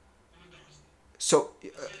 So,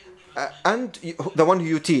 and the one who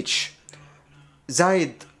you teach.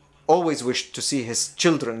 Zayed always wished to see his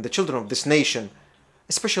children, the children of this nation,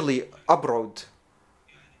 especially abroad,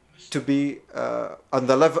 to be on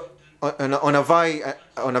the level, on a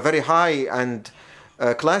very high and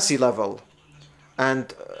classy level.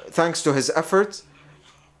 And thanks to his efforts,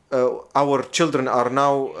 our children are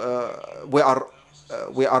now, we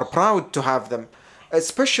are proud to have them,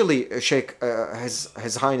 especially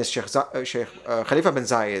His Highness Sheikh Khalifa bin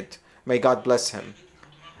Zayed, may God bless him.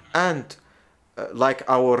 And like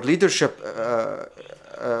our leadership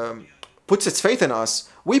puts its faith in us,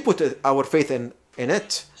 we put our faith in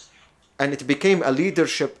it. And it became a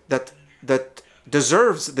leadership that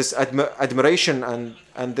deserves this admiration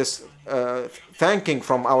and this thanking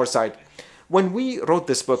from our side. When we wrote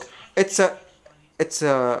this book, it's a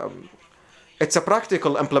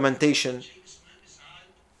practical implementation.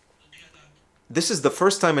 This is the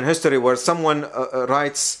first time in history where someone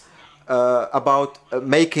writes about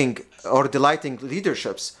making or delighting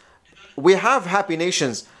leaderships. We have happy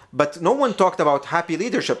nations, but no one talked about happy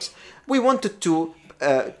leaderships. We wanted to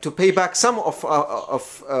pay back some of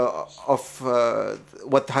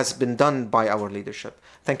what has been done by our leadership.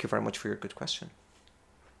 Thank you very much for your good question.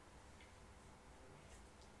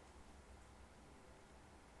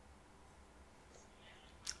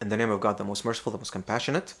 In the name of God, the most merciful, the most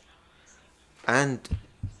compassionate, and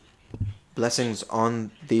blessings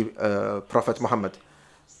on the Prophet Muhammad.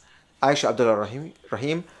 Aisha Abdullah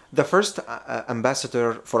Rahim, the first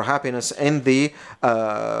ambassador for happiness in the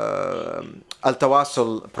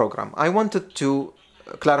Al-Tawasol program. I wanted to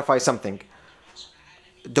clarify something.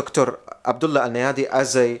 Dr. Abdullah Al-Neyadi,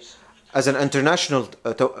 as an international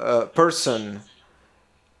person,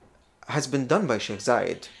 has been done by Sheikh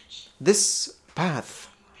Zayed. This path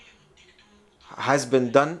has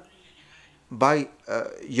been done by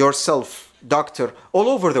yourself, doctor, all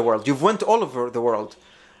over the world. You've went all over the world.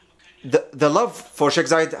 The love for Sheikh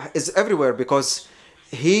Zayed is everywhere because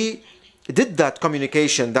he did that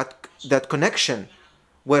communication, that connection,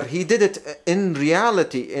 where he did it in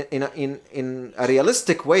reality, in a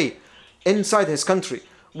realistic way, inside his country,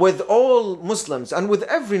 with all Muslims and with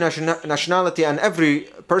every nationality and every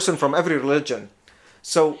person from every religion.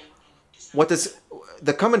 So, what is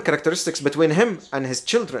the common characteristics between him and his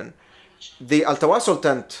children? The Al-Tawasol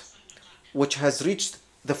tent, which has reached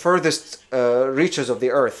the furthest reaches of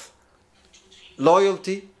the earth.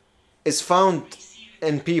 Loyalty is found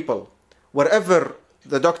in people. Wherever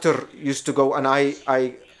the doctor used to go, and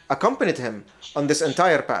I accompanied him on this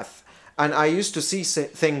entire path, and I used to see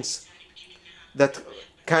things that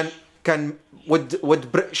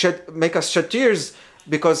would make us shed tears,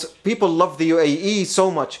 because people love the UAE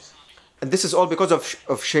so much. And this is all because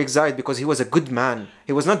of Sheikh Zayed, because he was a good man.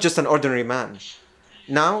 He was not just an ordinary man.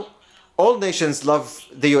 Now, all nations love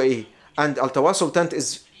the UAE, and Al-Tawasol tent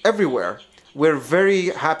is everywhere. We're very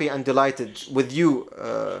happy and delighted with you,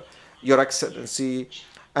 Your Excellency,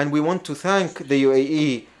 and we want to thank the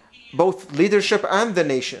UAE, both leadership and the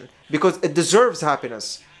nation, because it deserves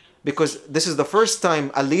happiness, because this is the first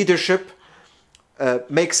time a leadership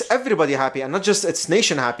makes everybody happy and not just its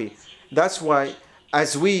nation happy. That's why,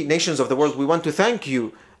 as we, nations of the world, we want to thank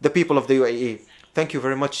you, the people of the UAE. Thank you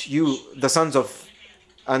very much, you, the sons of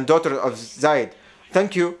and daughter of Zayed.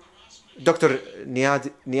 Thank you, Dr.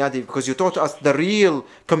 Neyadi, because you taught us the real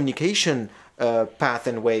communication path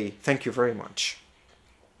and way. Thank you very much.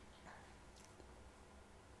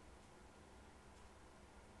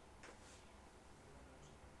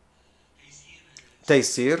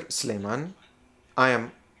 Taysir Suleiman, I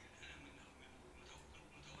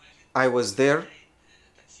was there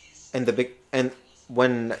in the big, and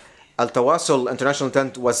when Al-Tawasol International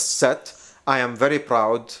Tent was set. I am very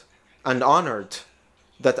proud and honored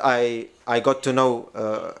that I got to know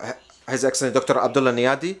His Excellency Dr. Abdullah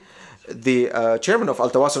Neyadi, the chairman of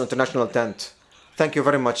Al-Tawasol International Tent. Thank you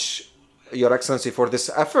very much, Your Excellency, for this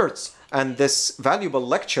efforts and this valuable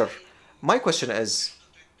lecture. My question is,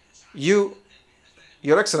 Your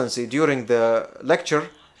Excellency, during the lecture,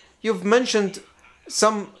 you've mentioned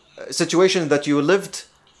some situation that you lived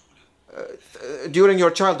during your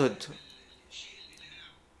childhood.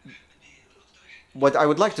 What I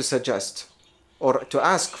would like to suggest or to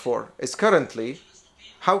ask for is currently,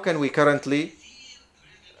 how can we currently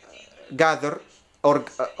gather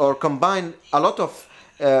or combine a lot of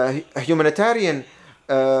humanitarian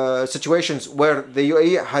situations where the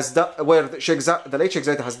UAE has done, where the late Sheikh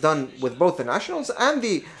Zayed has done with both the nationals and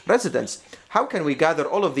the residents. How can we gather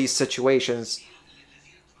all of these situations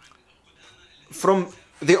from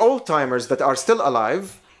the old timers that are still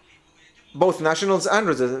alive, both nationals and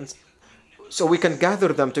residents, so we can gather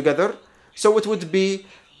them together, so it would be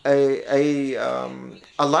a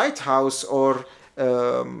lighthouse or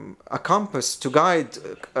a compass to guide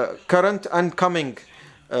current and coming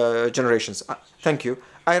generations. Thank you.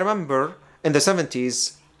 I remember in the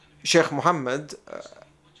 70s, Sheikh Mohammed,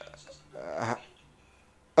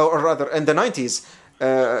 or rather in the 90s,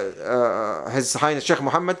 His Highness Sheikh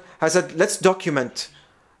Mohammed has said, let's document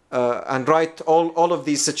and write all of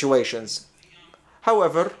these situations.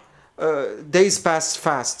 However, days pass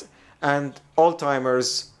fast and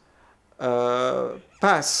all-timers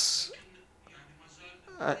pass.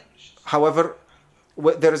 However,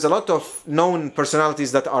 there is a lot of known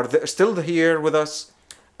personalities that are still here with us,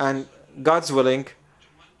 and God's willing,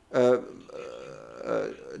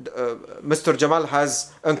 Mr. Jamal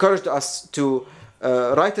has encouraged us to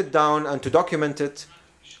write it down and to document it,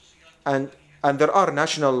 and there are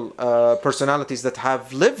national personalities that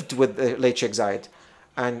have lived with the late Sheikh Zayed.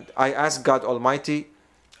 And I ask God Almighty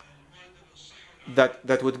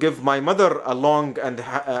that would give my mother a long and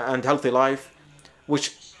healthy life,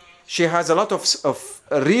 which she has a lot of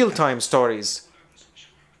real-time stories.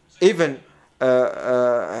 Even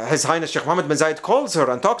His Highness Sheikh Mohammed bin Zayed calls her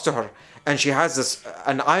and talks to her, and she has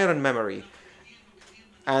an iron memory.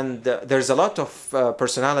 And there's a lot of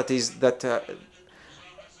personalities that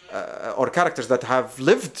or characters that have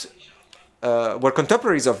lived, were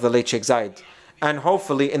contemporaries of the late Sheikh Zayed. And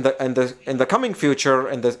hopefully in the coming future,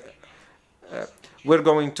 we're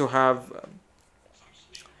going to have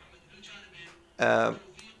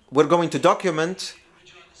we're going to document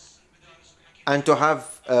and to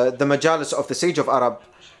have the majalis of the Sage of Arab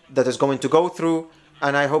that is going to go through.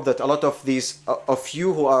 And I hope that a lot of these of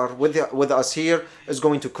you who are with us here is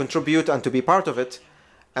going to contribute and to be part of it.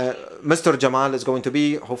 Mr. Jamal is going to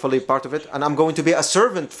be hopefully part of it, and I'm going to be a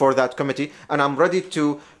servant for that committee, and I'm ready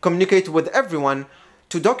to communicate with everyone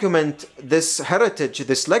to document this heritage,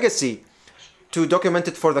 this legacy, to document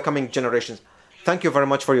it for the coming generations. Thank you very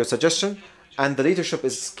much for your suggestion, and the leadership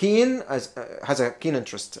is keen, has a keen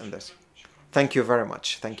interest in this. Thank you very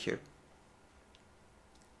much. Thank you.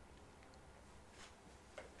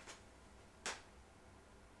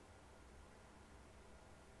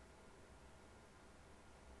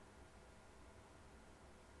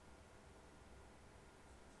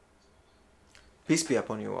 Peace be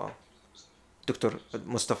upon you all. Dr.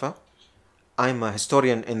 Mustafa, I'm a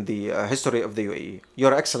historian in the history of the UAE.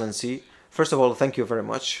 Your Excellency, first of all, thank you very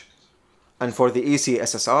much. And for the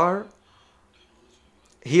ECSSR,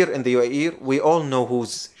 here in the UAE, we all know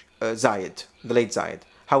who's Zayed, the late Zayed.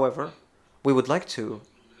 However, we would like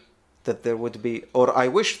that there would be, or I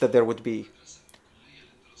wish that there would be,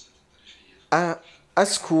 a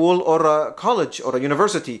school or a college or a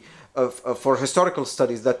university for historical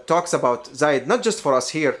studies that talks about Zayed, not just for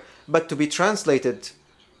us here, but to be translated,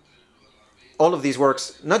 all of these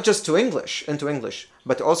works, not just into English,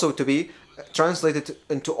 but also to be translated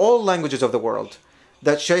into all languages of the world.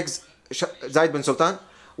 That Sheikh Zayed bin Sultan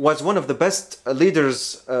was one of the best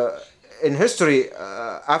leaders in history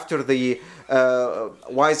after the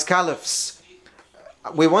wise caliphs.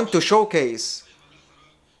 We want to showcase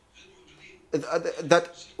that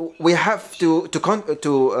we have to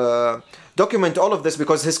document all of this,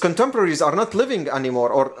 because his contemporaries are not living anymore,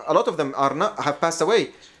 or a lot of them have passed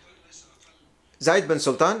away. Zayed bin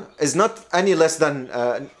Sultan is not any less than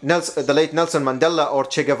the late Nelson Mandela or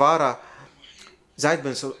Che Guevara. Zayed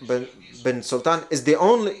bin Sultan is the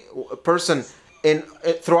only person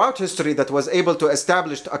throughout history that was able to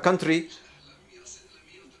establish a country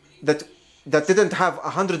that didn't have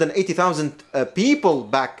 180,000 people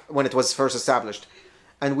back when it was first established.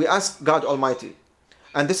 And we ask God Almighty,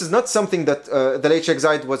 and this is not something that the late Sheikh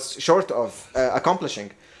Zayed was short of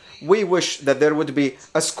accomplishing. We wish that there would be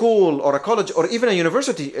a school or a college or even a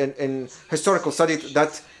university in historical study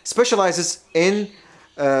that specializes in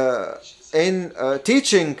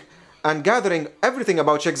teaching and gathering everything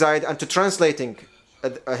about Sheikh Zayed and to translating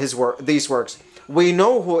these works. We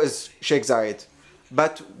know who is Sheikh Zayed,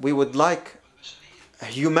 but we would like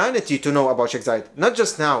humanity to know about Sheikh Zayed, not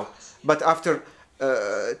just now, but after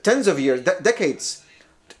tens of years, decades,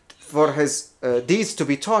 for his deeds to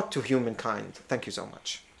be taught to humankind. Thank you so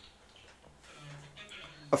much.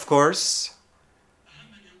 Of course,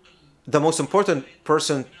 the most important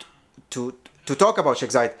person to talk about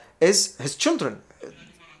Sheikh Zayed is his children,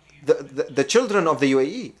 the children of the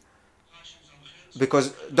UAE,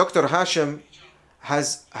 because Dr. Hashim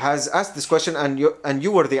has asked this question, and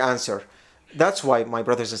you were the answer. That's why, my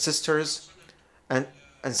brothers and sisters, and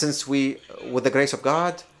since we, with the grace of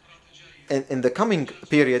God, in the coming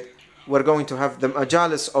period, we're going to have the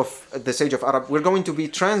majalis of the Sage of Arab. We're going to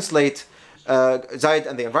translate Zayed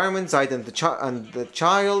and the environment, Zayed and the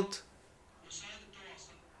child,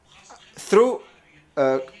 through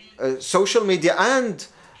social media and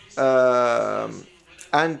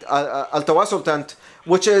Al-Tawasol tent,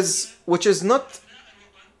 which is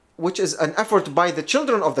an effort by the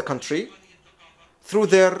children of the country through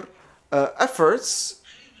their efforts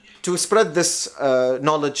to spread this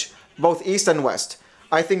knowledge both east and west.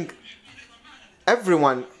 I think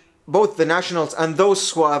everyone, both the nationals and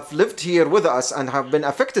those who have lived here with us and have been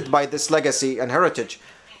affected by this legacy and heritage,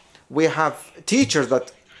 we have teachers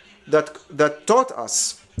that taught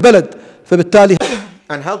us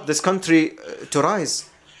and helped this country to rise.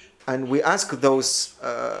 And we ask those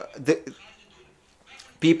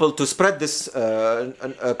people to spread this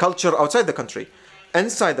culture outside the country.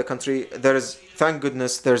 Inside the country, there is, thank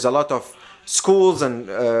goodness, there's a lot of schools and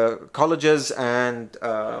colleges and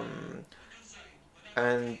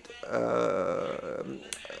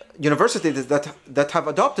universities that have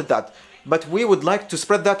adopted that. But we would like to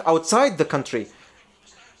spread that outside the country.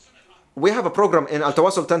 We have a program in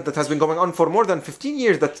Al-Tawasol tent that has been going on for more than 15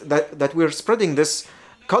 years that we're spreading this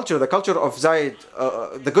culture, the culture of Zayed,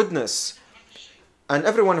 the goodness. And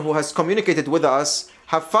everyone who has communicated with us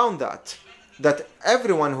have found that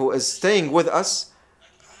everyone who is staying with us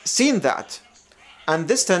seen that. And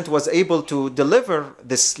this tent was able to deliver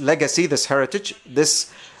this legacy, this heritage,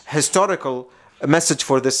 this historical message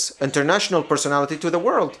for this international personality to the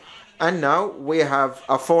world. And now we have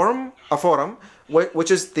a forum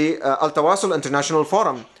which is the Al-Tawasol International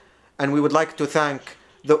Forum. And we would like to thank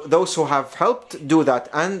those who have helped do that,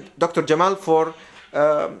 and Dr. Jamal for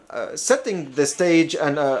setting the stage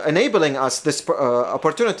and enabling us this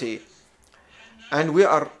opportunity. And we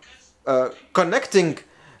are connecting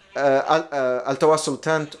Al-Tawasol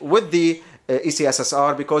tent with the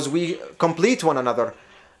ECSSR because we complete one another.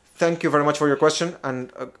 Thank you very much for your question,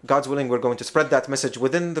 and God's willing, we're going to spread that message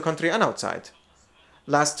within the country and outside.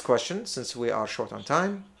 Last question, since we are short on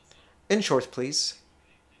time. In short, please.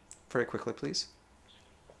 Very quickly, please.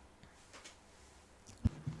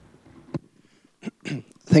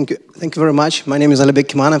 Thank you very much. My name is Alibek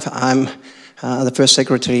Kimanov. I'm the first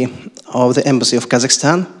secretary of the Embassy of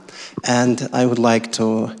Kazakhstan, and I would like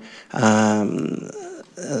to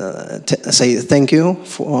say thank you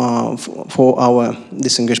for our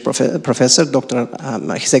distinguished professor,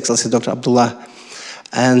 His Excellency Dr. Abdullah,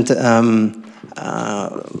 and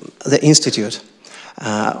the Institute.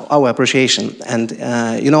 Our appreciation. And,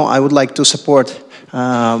 I would like to support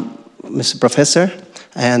Mr. Professor,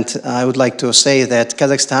 and I would like to say that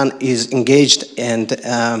Kazakhstan is engaged and to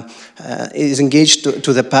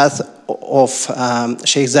the path of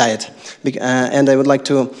Sheikh Zayed. And I would like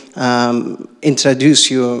to introduce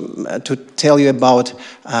you, to tell you about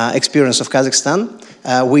experience of Kazakhstan.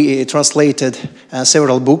 We translated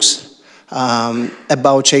several books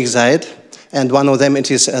about Sheikh Zayed, and one of them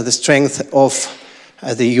it is the strength of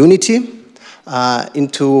the unity,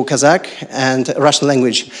 into Kazakh and Russian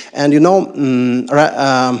language. And you know,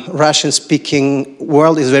 Russian-speaking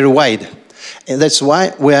world is very wide. And that's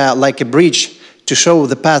why we are like a bridge to show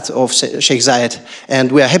the path of Sheikh Zayed.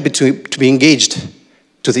 And we are happy to be engaged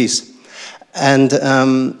to this. And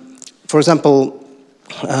for example,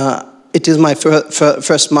 it is my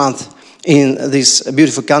first month in this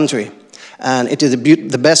beautiful country. And it is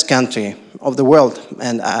the best country of the world,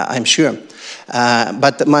 and I'm sure.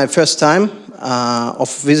 But my first time of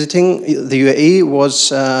visiting the UAE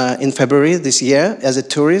was in February this year as a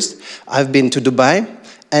tourist. I've been to Dubai,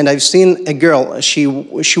 and I've seen a girl. She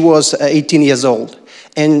was 18 years old,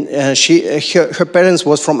 and her parents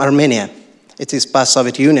was from Armenia. It is past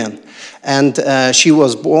Soviet Union, and she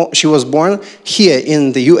was born here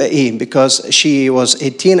in the UAE because she was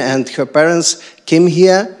 18, and her parents came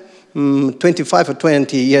here 25 or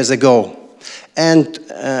 20 years ago. And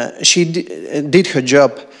she did her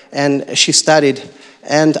job, and she studied.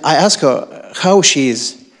 And I asked her how she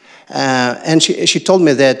is. And she told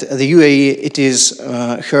me that the UAE, it is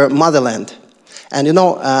her motherland. And you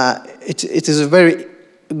know, it is a very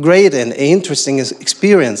great and interesting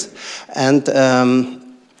experience. And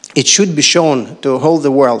it should be shown to all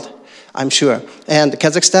the world, I'm sure. And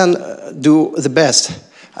Kazakhstan do the best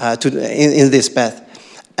in this path.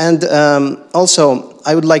 And also,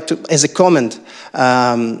 I would like to, as a comment,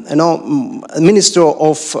 you know, Minister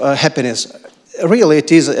of Happiness, really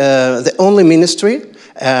it is the only ministry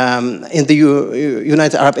in the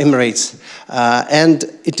United Arab Emirates. And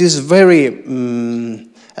it is very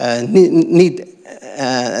neat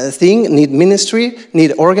thing, need ministry,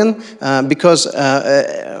 need organ, because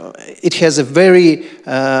it has a very,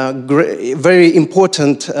 very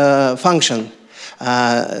important function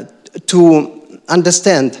to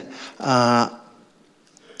understand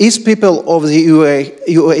is people of the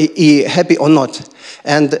UAE happy or not.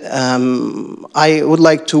 And I would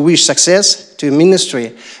like to wish success to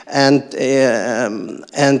ministry and to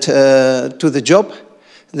the job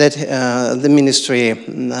that the ministry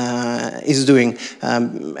is doing,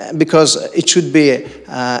 because it should be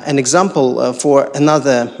an example for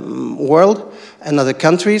another world, another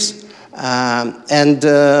countries, and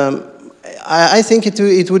I think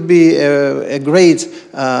it would be a great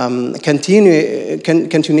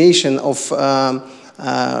continuation of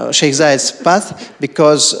Sheikh Zayed's path,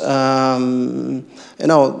 because you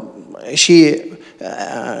know,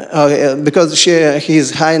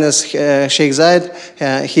 His Highness Sheikh Zayed,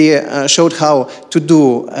 he showed how to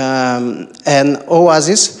do an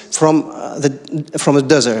oasis from the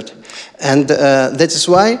desert, and that is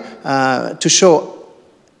why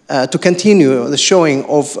to continue the showing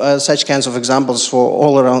of such kinds of examples for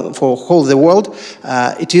all the world,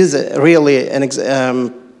 it is really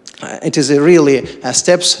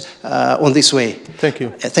steps on this way. Thank you.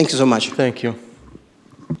 Thank you so much. Thank you.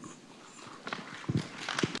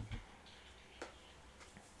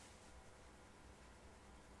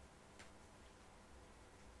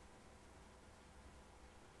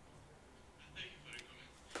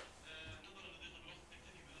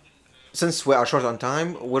 Since we are short on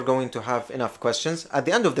time, we're going to have enough questions. At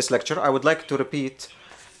the end of this lecture, I would like to repeat,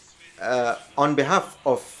 on behalf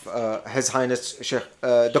of His Highness Sheikh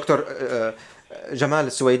Dr. Jamal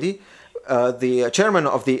Suwaidi, the chairman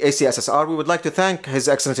of the ACSSR, we would like to thank His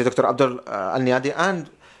Excellency Dr. Abdullah Al-Neyadi and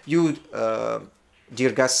you,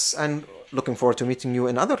 dear guests, and looking forward to meeting you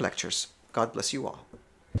in other lectures. God bless you all.